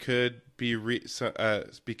 they could be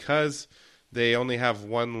because they only have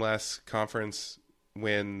one less conference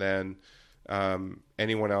win than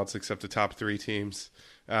anyone else except the top 3 teams.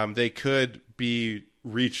 They could be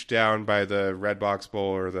reached down by the Red Box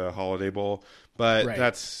Bowl or the Holiday Bowl, but right.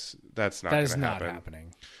 that's not going to happen.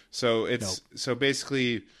 Happening. So so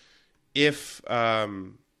basically, if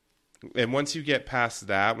and once you get past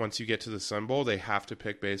that, once you get to the Sun Bowl, they have to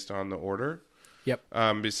pick based on the order. Yep.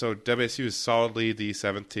 So WSU is solidly the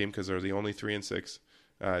 7th team because they're the only 3 and 6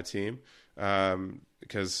 team.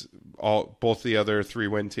 Because both the other 3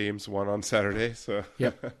 win teams won on Saturday. So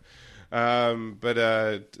yep. So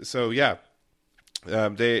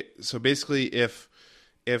basically if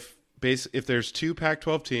there's 2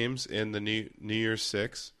 Pac-12 teams in the New Year's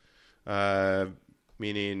 6,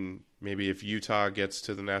 meaning maybe if Utah gets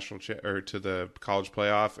to the or to the college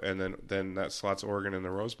playoff, and then that slots Oregon in the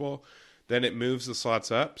Rose Bowl, then it moves the slots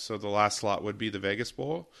up. So the last slot would be the Vegas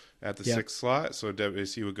Bowl at the 6th slot. So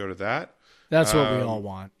WSU would go to that. That's what we all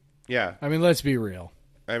want. Yeah. I mean, let's be real.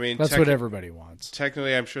 I mean, that's what everybody wants.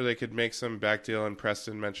 Technically, I'm sure they could make some back deal, and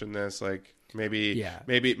Preston mentioned this. Like maybe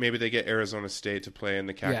they get Arizona State to play in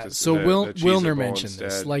the Cactus. Yeah. So the Wilner mentioned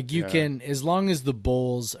instead. this. Like you can, as long as the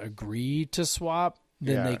Bulls agree to swap,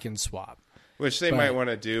 then they can swap. Which they might want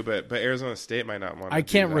to do, but Arizona State might not want to. I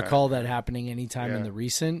can't recall that happening anytime in the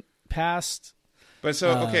recent past. But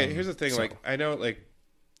so here's the thing. Like I know, like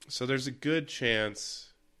so there's a good chance.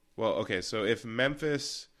 Well, okay, so if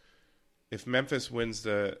Memphis wins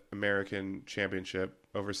the American Championship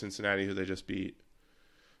over Cincinnati, who they just beat,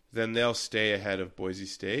 then they'll stay ahead of Boise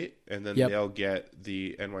State, and then they'll get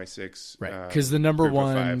the NY6. Right, because the number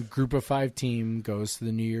one Group of 5 team goes to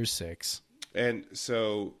the New Year's 6. And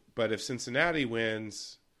so, but if Cincinnati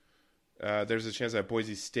wins, there's a chance that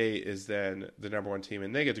Boise State is then the number 1 team,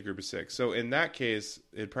 and they get the Group of 6. So in that case,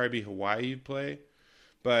 it'd probably be Hawaii you'd play.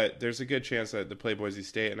 But there's a good chance that they play Boise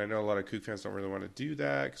State, and I know a lot of Kook fans don't really want to do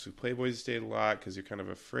that because we play Boise State a lot because you're kind of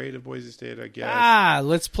afraid of Boise State, I guess.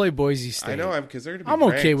 Let's play Boise State. I know, because they're going to be I'm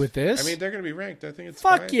ranked. okay with this. I mean, they're going to be ranked. I think it's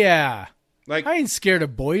Fuck fine. Yeah. Like, I ain't scared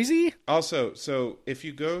of Boise. Also, so if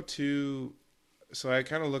you go to... So I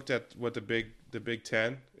kind of looked at what the Big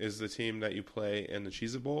Ten is, the team that you play in the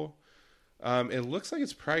Cheez-It Bowl. It looks like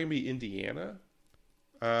it's probably going to be Indiana.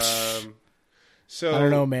 So I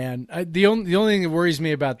don't know, man. The only thing that worries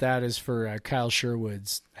me about that is for Kyle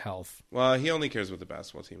Sherwood's health. Well, he only cares about the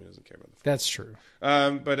basketball team. He doesn't care about the football. That's true.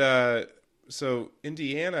 So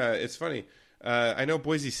Indiana, it's funny. I know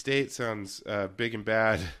Boise State sounds big and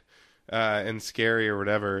bad and scary or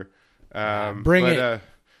whatever. Bring it.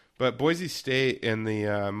 But Boise State in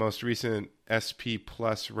the most recent SP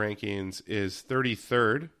Plus rankings is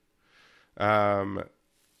 33rd.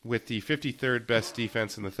 With the 53rd best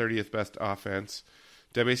defense and the 30th best offense.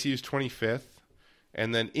 WSU is 25th.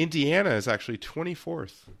 And then Indiana is actually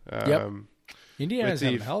 24th. Indiana's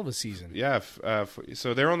having a hell of a season. Yeah.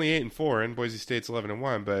 So they're only 8-4, and Boise State's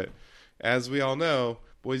 11-1. But as we all know,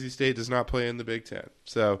 Boise State does not play in the Big Ten.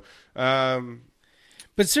 So,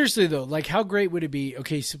 but seriously, though, like how great would it be?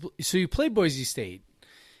 Okay, so you play Boise State.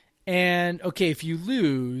 And, okay, if you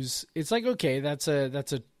lose, it's like, okay, that's a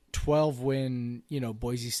 12-win,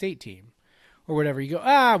 Boise State team. or whatever, you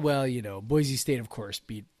go, well, Boise State, of course,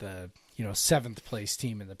 beat the 7th place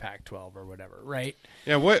team in the Pac-12 or whatever, right?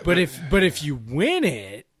 Yeah. But if you win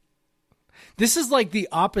it, this is like the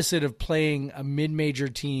opposite of playing a mid-major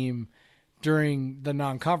team during the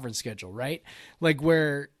non-conference schedule, right? Like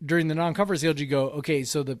where during the non-conference schedule you go, okay,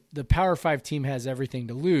 so the Power 5 team has everything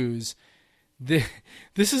to lose. This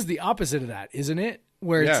is the opposite of that, isn't it?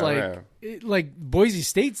 Where it's like Boise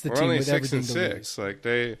State's the team with everything to lose. Like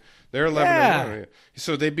they're 11-1,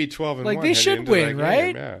 so they'd be 12-1. Like they should win,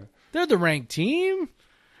 right? Yeah. They're the ranked team.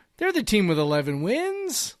 They're the team with 11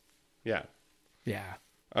 wins. Yeah. Yeah.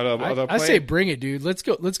 I say bring it, dude. Let's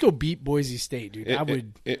go beat Boise State, dude.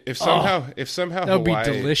 If somehow that would be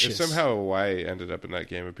delicious. If somehow Hawaii ended up in that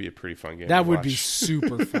game, it'd be a pretty fun game. That would be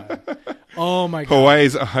super fun. Oh my god.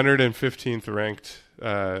 Hawaii's 115th ranked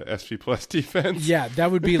SP Plus defense. Yeah,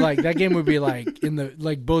 that would be like that game would be like in the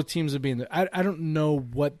both teams would be in the. I don't know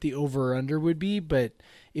what the over or under would be, but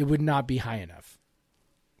it would not be high enough.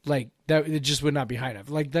 Like that, it just would not be high enough.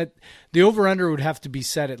 Like that, the over under would have to be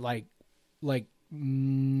set at like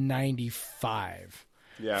 95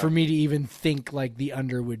 for me to even think like the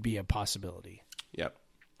under would be a possibility. Yep.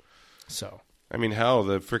 So I mean, hell,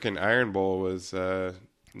 the freaking Iron Bowl was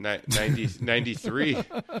 93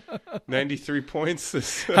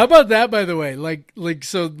 points. How about that, by the way? Like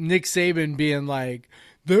so Nick Saban being like,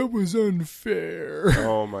 that was unfair.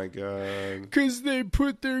 Oh my god! Because they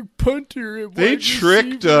put their punter at they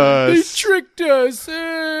tricked us. They tricked us.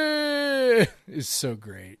 It's so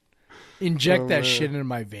great. Inject that shit into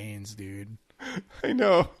my veins, dude. I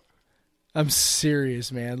know. I'm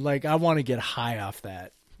serious, man. Like, I want to get high off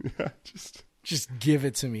that. Yeah, just give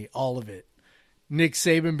it to me, all of it. Nick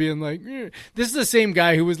Saban being like, this is the same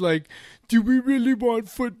guy who was like, do we really want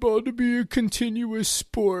football to be a continuous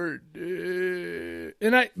sport?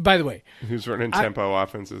 And by the way, who's running tempo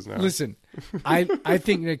offenses now? Listen, I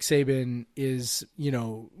think Nick Saban is,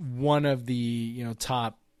 one of the,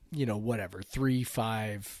 top,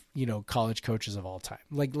 3-5, college coaches of all time.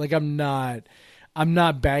 Like I'm not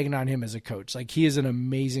bagging on him as a coach. Like he is an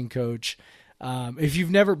amazing coach. If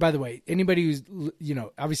you've never, by the way, anybody who's,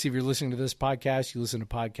 obviously if you're listening to this podcast, you listen to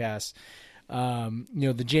podcasts,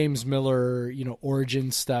 the James Miller,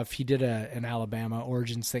 Origins stuff, he did an Alabama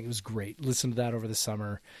Origins thing. It was great. Listen to that over the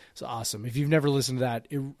summer. It's awesome. If you've never listened to that,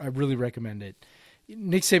 I really recommend it.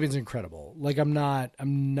 Nick Saban's incredible. Like I'm not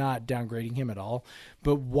downgrading him at all,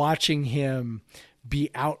 but watching him be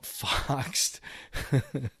outfoxed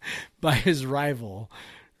by his rival,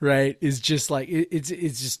 right, is just like it's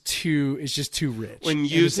just too rich. When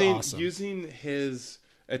using his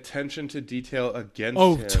attention to detail against him.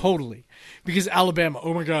 Oh, totally. Because Alabama,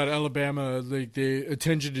 oh my God, Alabama, like they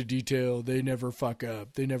attention to detail, they never fuck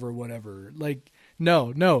up, they never whatever. Like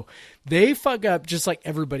no, they fuck up just like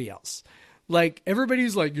everybody else. Like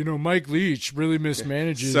everybody's like, Mike Leach really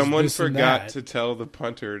mismanages. Someone forgot to tell the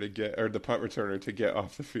punter the punt returner to get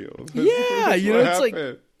off the field. Yeah, it's like,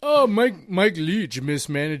 oh, Mike Leach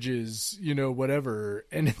mismanages, whatever,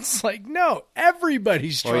 and it's like, no,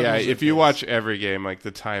 everybody's struggling. Well, yeah, if you watch every game, like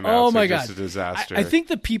the timeouts are just a disaster. I think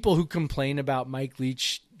the people who complain about Mike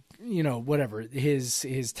Leach, whatever his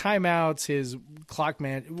timeouts, his clock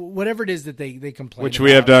man, whatever it is that they complain, which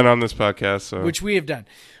we have done on this podcast, which we have done.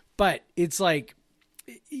 But it's like,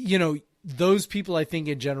 those people, I think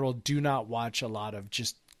in general, do not watch a lot of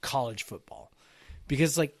just college football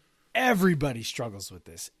because like everybody struggles with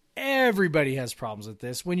this. Everybody has problems with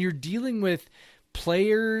this. When you're dealing with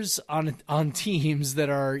players on teams that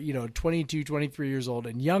are, 22, 23 years old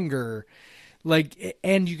and younger, like,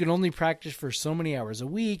 and you can only practice for so many hours a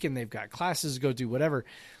week and they've got classes to go do, whatever,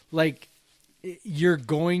 like you're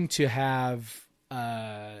going to have,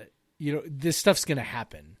 this stuff's going to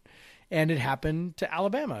happen. And it happened to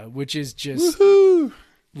Alabama, which is just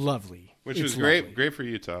lovely. Which is great for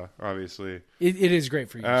Utah, obviously. It is great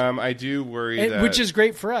for Utah. I do worry that... Which is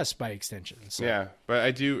great for us by extension. So. Yeah, but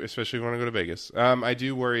I do, especially when I go to Vegas, I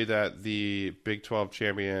do worry that the Big 12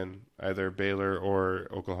 champion, either Baylor or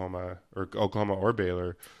Oklahoma or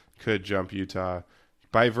Baylor, could jump Utah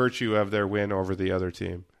by virtue of their win over the other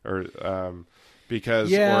team. Or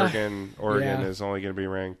because Oregon is only going to be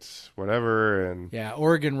ranked whatever, and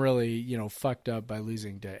Oregon really fucked up by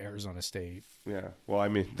losing to Arizona State. Yeah, well, I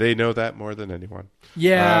mean they know that more than anyone.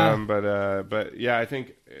 Yeah, but yeah, I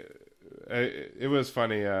think it was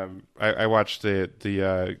funny. I watched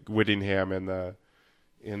the Whittingham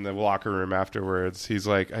in the locker room afterwards. He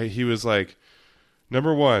was like,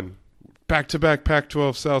 number 1, back-to-back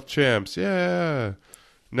Pac-12 South champs. Yeah.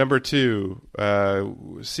 Number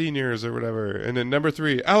 2, seniors or whatever. And then number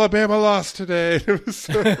 3, Alabama lost today. It was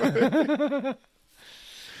so funny.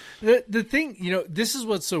 The thing, this is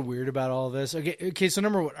what's so weird about all of this. Okay. So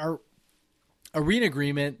number one, are we in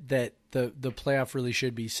agreement that the playoff really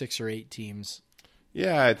should be 6 or 8 teams?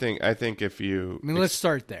 Yeah, I think if you, let's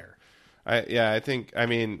start there. I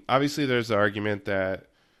mean, obviously there's the argument that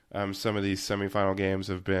some of these semifinal games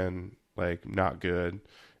have been like not good,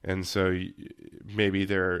 and so maybe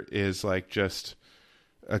there is like just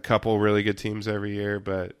a couple really good teams every year,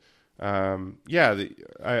 but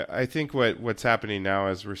I think what's happening now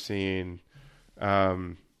is we're seeing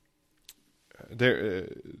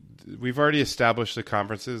we've already established the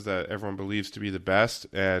conferences that everyone believes to be the best,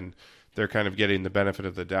 and they're kind of getting the benefit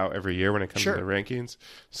of the doubt every year when it comes to the rankings.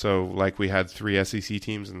 So like we had 3 SEC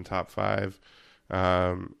teams in the top 5,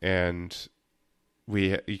 and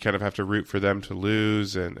you kind of have to root for them to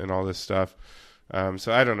lose and all this stuff.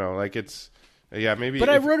 So I don't know, like maybe. But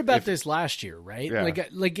I wrote about this last year, right? Yeah.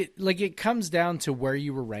 It comes down to where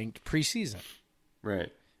you were ranked preseason.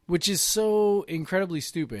 Right. Which is so incredibly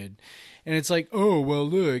stupid. And it's like, oh, well,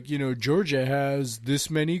 look, Georgia has this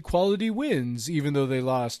many quality wins, even though they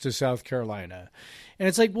lost to South Carolina. And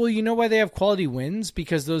it's like, well, you know why they have quality wins?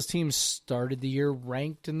 Because those teams started the year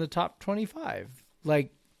ranked in the top 25.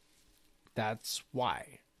 Like, that's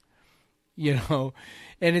why. And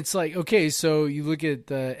it's like, okay, so you look at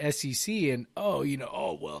the SEC and,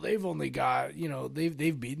 well, they've only got,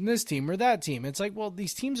 they've beaten this team or that team. It's like, well,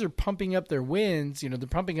 these teams are pumping up their wins, they're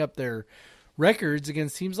pumping up their records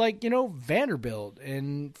against teams like, Vanderbilt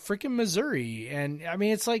and freaking Missouri. And I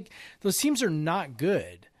mean, it's like those teams are not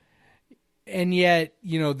good. And yet,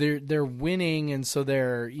 they're winning. And so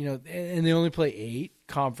they're, and they only play 8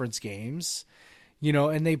 conference games.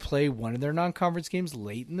 And they play one of their non-conference games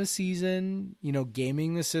late in the season,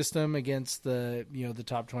 gaming the system against the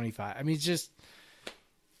top 25. I mean, it's just,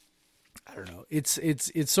 I don't know. It's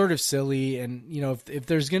sort of silly. And, if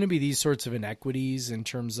there's going to be these sorts of inequities in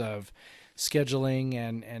terms of scheduling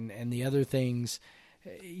and the other things,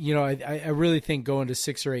 I really think going to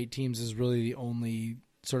 6 or 8 teams is really the only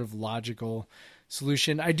sort of logical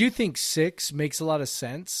solution. I do think 6 makes a lot of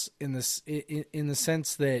sense in the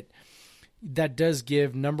sense that does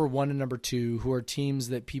give number 1 and number 2, who are teams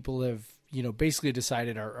that people have, basically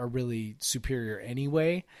decided are really superior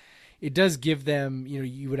anyway. It does give them,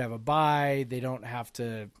 you would have a bye. They don't have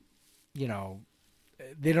to,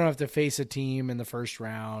 face a team in the first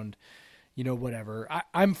round, whatever.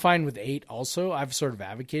 I'm fine with 8 also. I've sort of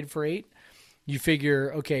advocated for 8. You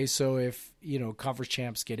figure, okay, so if, conference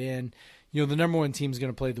champs get in, the number 1 team is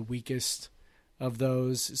going to play the weakest of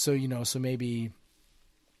those. So, so maybe,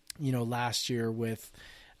 last year with,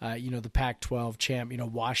 the Pac-12 champ,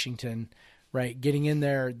 Washington, right, getting in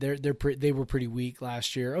there, they were pretty weak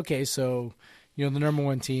last year. Okay, so the number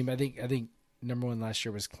 1 team, I think number 1 last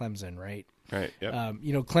year was Clemson, right? Right. Yep.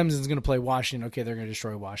 Clemson's going to play Washington. Okay, they're going to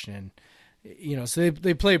destroy Washington. So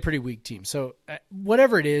they play a pretty weak team. So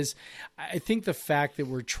whatever it is, I think the fact that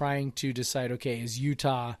we're trying to decide, okay, is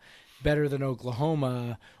Utah better than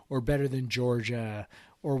Oklahoma or better than Georgia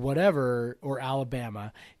or whatever, or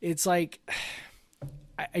Alabama? It's like,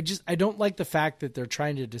 I don't like the fact that they're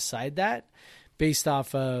trying to decide that based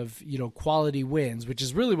off of, quality wins, which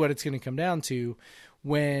is really what it's going to come down to,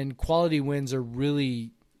 when quality wins are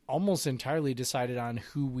really almost entirely decided on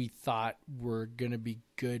who we thought were going to be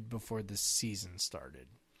good before the season started.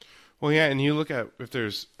 Well, yeah, and you look at if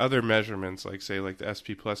there's other measurements, like say like the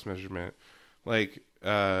SP Plus measurement, like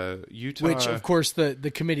Utah, which of course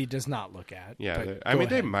the committee does not look at. Yeah, I mean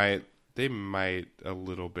they might a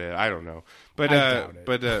little bit. I don't know, but I doubt it.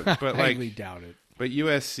 but I like highly doubt it. But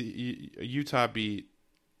Utah beat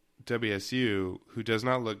WSU, who does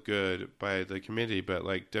not look good by the committee, but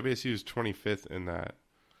like WSU is 25th in that.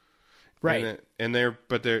 Right. And they're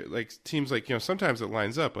like teams like, sometimes it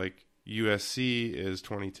lines up, like USC is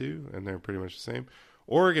 22 and they're pretty much the same.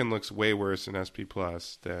 Oregon looks way worse in SP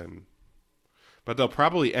Plus but they'll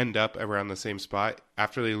probably end up around the same spot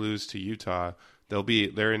after they lose to Utah.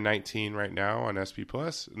 They're in 19 right now on SP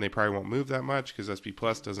Plus, and they probably won't move that much because SP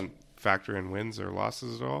Plus doesn't factor in wins or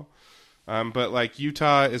losses at all. But like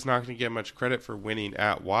Utah is not going to get much credit for winning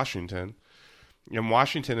at Washington. And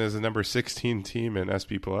Washington is the number 16 team in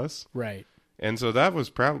SP Plus, right? And so that was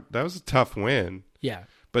a tough win. Yeah,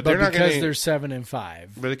 but they're not because they're 7-5.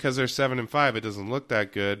 But because they're 7-5, it doesn't look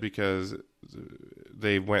that good because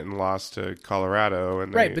they went and lost to Colorado,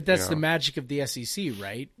 and right. But that's the magic of the SEC,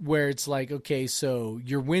 right? Where it's like, okay, so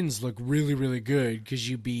your wins look really, really good because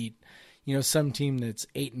you beat, some team that's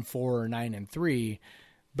 8-4 or 9-3.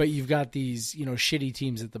 But you've got these, shitty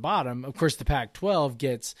teams at the bottom. Of course, the Pac-12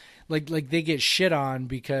 gets like they get shit on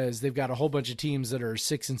because they've got a whole bunch of teams that are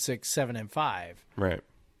 6-6, 7-5. Right.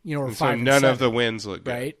 or and 5 so and none 7, of the wins look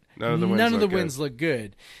good. right? None of the wins look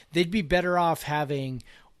good. They'd be better off having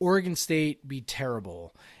Oregon State be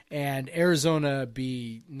terrible and Arizona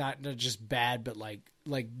be not just bad, but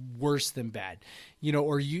like worse than bad,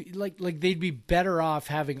 or you like they'd be better off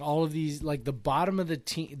having all of these, like the bottom of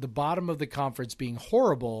the conference being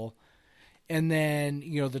horrible, and then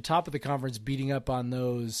the top of the conference beating up on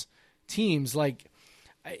those teams. Like,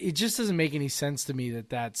 it just doesn't make any sense to me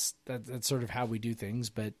that's sort of how we do things.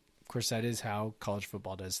 But of course, that is how college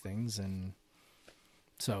football does things, and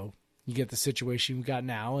so you get the situation we got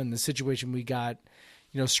now, and the situation we got,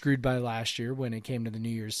 screwed by last year when it came to the New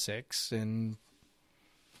Year's Six. And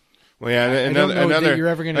well, yeah,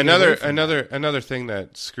 another thing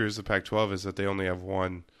that screws the Pac-12 is that they only have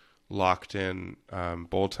one locked-in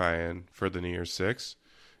bowl tie-in for the New Year's Six,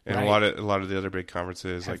 and right. a lot of the other big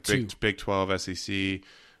conferences have like Big 12, SEC,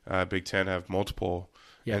 Big 10 have multiple,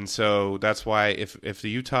 and so that's why if the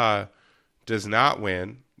Utah does not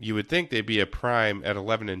win, you would think they'd be a prime at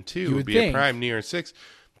 11-2, would be a prime New Year's Six.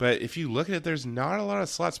 But if you look at it, there's not a lot of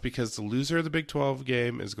slots because the loser of the Big 12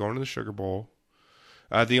 game is going to the Sugar Bowl.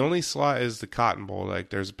 The only slot is the Cotton Bowl. Like,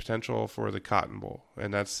 there's a potential for the Cotton Bowl,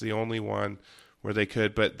 and that's the only one where they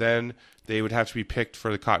could. But then they would have to be picked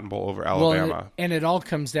for the Cotton Bowl over Alabama. Well, and it all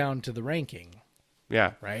comes down to the ranking.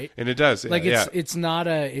 Yeah, right. And it does. Like, it's not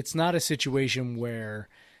a situation where.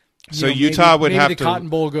 So Utah would have to. The Cotton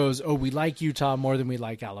Bowl goes, oh, we like Utah more than we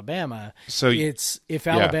like Alabama. So it's if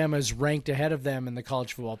Alabama is ranked ahead of them in the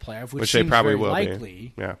college football playoff, which seems they probably very will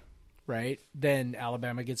likely, be. Yeah, right? Then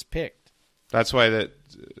Alabama gets picked. That's why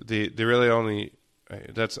they really only.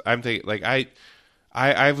 I'm thinking like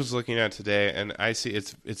I was looking at today, and I see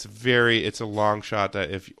it's a long shot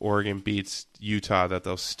that if Oregon beats Utah, that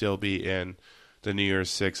they'll still be in the New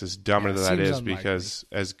Year's Six. As dumber that is, unlikely. Because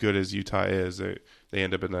as good as Utah is, they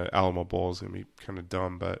end up in the Alamo Bowl. It's going to be kind of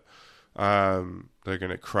dumb, but they're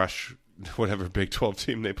going to crush whatever Big 12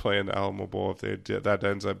 team they play in the Alamo Bowl if that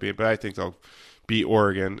ends up being. But I think they'll beat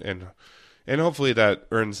Oregon, and hopefully that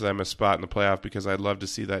earns them a spot in the playoff because I'd love to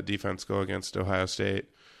see that defense go against Ohio State.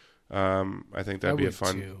 I think that'd be a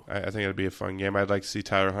fun. I think it'd be a fun game. I'd like to see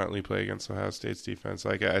Tyler Huntley play against Ohio State's defense.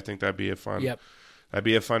 Like, I think that'd be a fun. Yep. That'd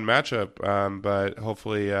be a fun matchup. But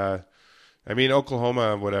hopefully,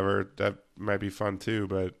 Oklahoma, whatever, that might be fun too.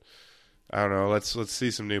 But I don't know. Let's see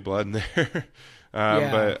some new blood in there.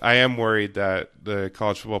 But I am worried that the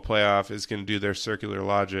college football playoff is going to do their circular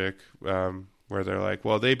logic, where they're like,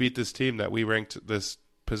 well, they beat this team that we ranked this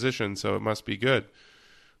position, so it must be good.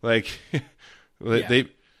 Like, because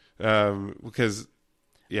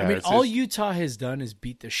all Utah has done is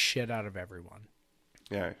beat the shit out of everyone.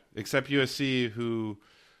 Yeah, except USC, who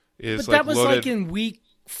is but that was loaded. Like in week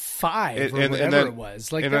 5 or whatever it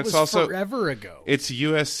was. Like, that was also, forever ago. It's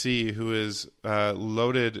USC who is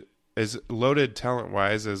loaded talent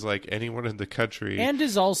wise as like anyone in the country, and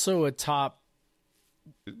is also a top.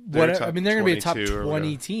 They're going to be a top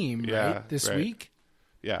 20 team, right? This week.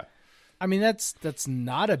 Yeah, I mean that's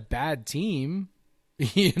not a bad team,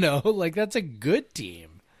 Like, that's a good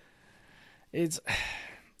team. It's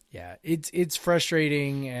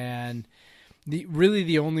frustrating, and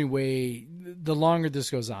the only way, the longer this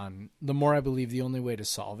goes on, the more I believe the only way to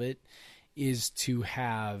solve it is to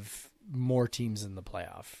have more teams in the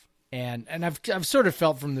playoff. And I've sort of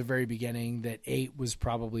felt from the very beginning that 8 was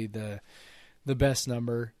probably the best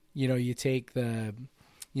number. You take the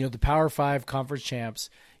Power 5 conference champs,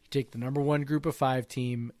 you take the number 1 group of 5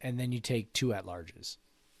 team, and then you take 2 at-larges.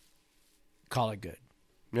 Call it good.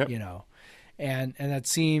 Yep. And that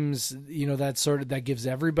seems, that gives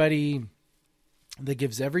every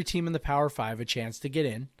team in the Power 5 a chance to get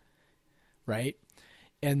in, right?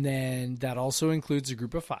 And then that also includes a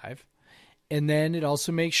group of 5. And then it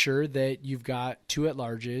also makes sure that you've got 2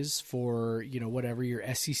 at-larges for, whatever your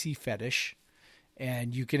SEC fetish.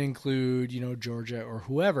 And you can include, Georgia or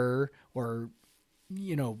whoever, or,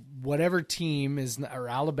 whatever team is, or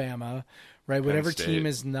Alabama, right? Whatever team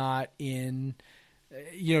is not in,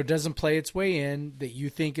 doesn't play its way in, that you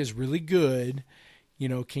think is really good,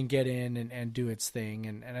 can get in and do its thing.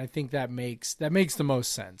 And I think that makes the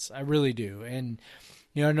most sense. I really do. And,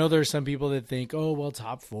 I know there are some people that think, oh, well,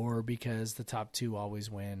 top 4 because the top 2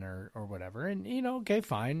 always win or whatever. And, okay,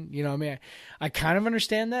 fine. I kind of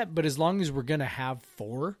understand that, but as long as we're going to have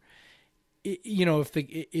 4,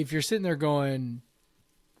 if you're sitting there going,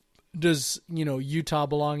 does, Utah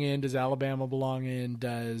belong in? Does Alabama belong in?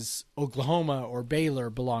 Does Oklahoma or Baylor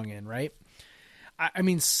belong in? Right. I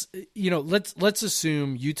mean, let's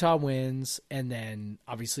assume Utah wins, and then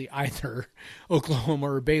obviously either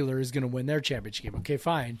Oklahoma or Baylor is going to win their championship game. Okay,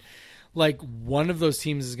 fine. Like, one of those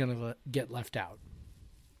teams is going to get left out.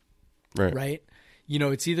 Right? You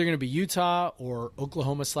know, it's either going to be Utah or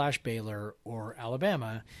Oklahoma/Baylor or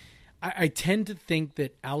Alabama. I tend to think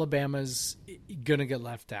that Alabama's going to get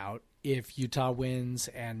left out if Utah wins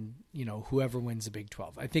and, you know, whoever wins the Big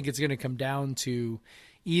 12. I think it's going to come down to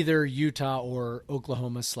either Utah or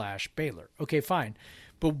Oklahoma/Baylor. Okay, fine.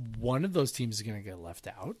 But one of those teams is going to get left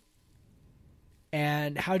out.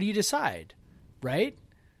 And how do you decide, right?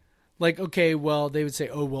 Like, okay, well, they would say,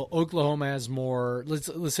 oh, well, Oklahoma has more. Let's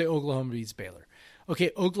say Oklahoma beats Baylor. Okay,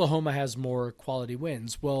 Oklahoma has more quality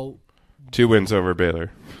wins. Well, 2 wins over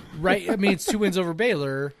Baylor. Right. I mean, it's 2 wins over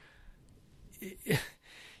Baylor.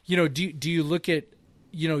 You know, do you look at,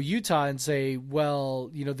 you know, Utah and say,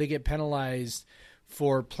 well, you know, they get penalized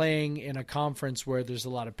for playing in a conference where there's a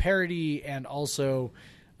lot of parity, and also,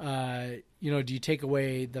 you know, do you take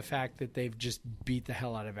away the fact that they've just beat the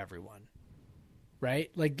hell out of everyone?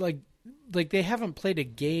 Right? Like they haven't played a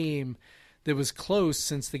game that was close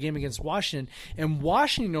since the game against Washington, and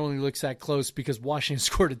Washington only looks that close because Washington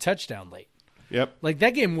scored a touchdown late. Yep. Like,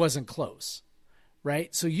 that game wasn't close,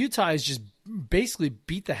 right? So Utah has just basically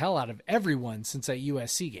beat the hell out of everyone since that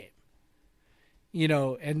USC game. You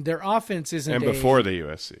know, and their offense isn't before the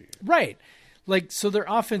USC. Right. Like, so their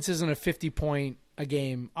offense isn't a 50-point a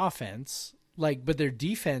game offense, like, but their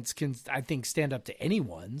defense can, I think, stand up to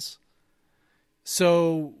anyone's.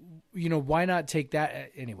 So, you know, why not take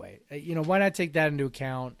that anyway? You know, why not take that into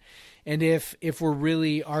account? And if we're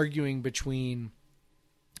really arguing between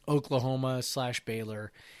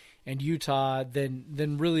Oklahoma/Baylor and Utah,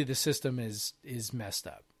 then really the system is messed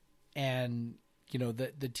up. And, you know,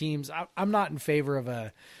 the teams, I'm not in favor of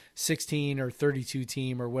a 16 or 32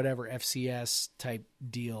 team or whatever FCS type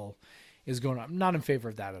deal is going on. I'm not in favor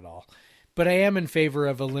of that at all. But I am in favor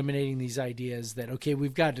of eliminating these ideas that, okay,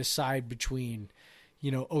 we've got to decide between, you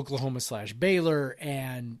know, Oklahoma/Baylor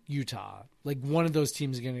and Utah. Like, one of those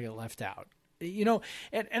teams is going to get left out. You know,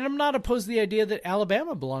 and I'm not opposed to the idea that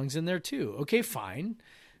Alabama belongs in there too. Okay, fine.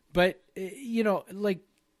 But, you know, like,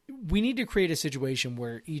 we need to create a situation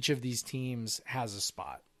where each of these teams has a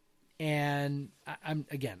spot. And I'm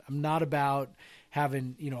not about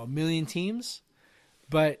having, you know, a million teams,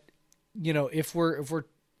 but, you know, if we're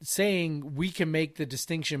saying we can make the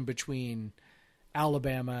distinction between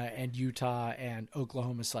Alabama and Utah and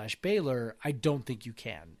Oklahoma/Baylor, I don't think you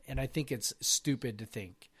can. And I think it's stupid to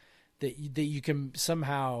think that you can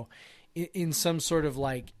somehow, in some sort of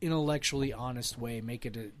like intellectually honest way, make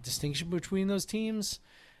it a distinction between those teams.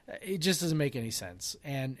 It just doesn't make any sense.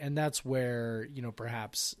 And that's where, you know,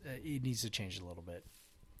 perhaps it needs to change a little bit.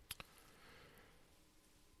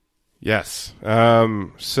 Yes.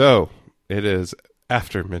 So it is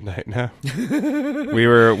after midnight now. we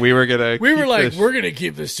were we're gonna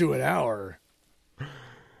keep this to an hour.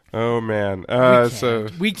 Oh man.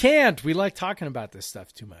 We can't. We like talking about this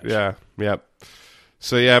stuff too much. Yeah. Yep.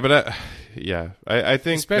 So yeah, but I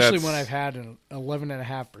think especially when I've had an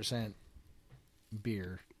 11.5%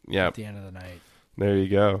 beer at the end of the night. There you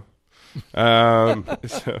go.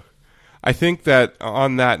 So I think that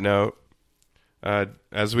on that note,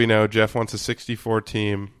 as we know, Jeff wants a 64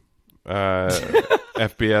 team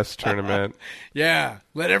FBS tournament. Yeah,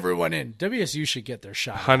 let everyone in. WSU should get their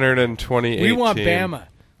shot. 128. We want Bama.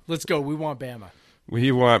 Let's go. We want Bama.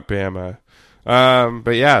 We want Bama.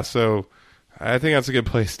 But yeah, so I think that's a good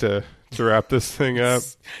place to wrap this thing up.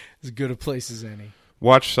 As good a place as any.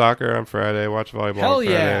 Watch soccer on Friday. Watch volleyball Hell on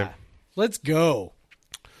Friday. Yeah. Let's go.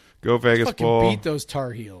 Go Vegas Fucking Bowl. Beat those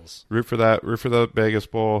Tar Heels. Root for that. Root for the Vegas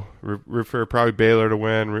Bowl. Root for probably Baylor to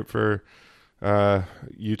win. Root for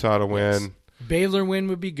Utah to win. Yes. Baylor win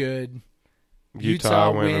would be good.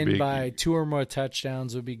 Utah win would be by 2 or more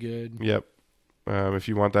touchdowns would be good. Yep. If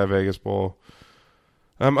you want that Vegas Bowl.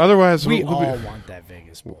 Otherwise, we all want that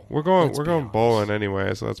Vegas Bowl. We're going bowling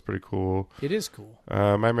anyway, so that's pretty cool. It is cool.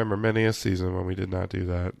 I remember many a season when we did not do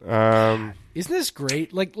that. Isn't this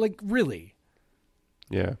great? Like really?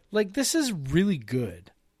 Yeah. Like, this is really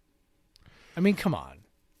good. I mean, come on.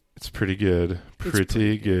 It's pretty good.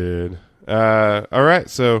 Pretty good. All right,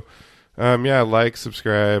 so like,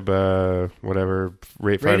 subscribe, whatever.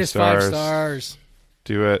 Rate 5 stars. 5 stars.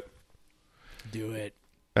 Do it. Do it.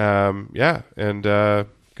 And go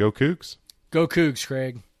Cougs. Go Cougs,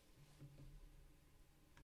 Craig.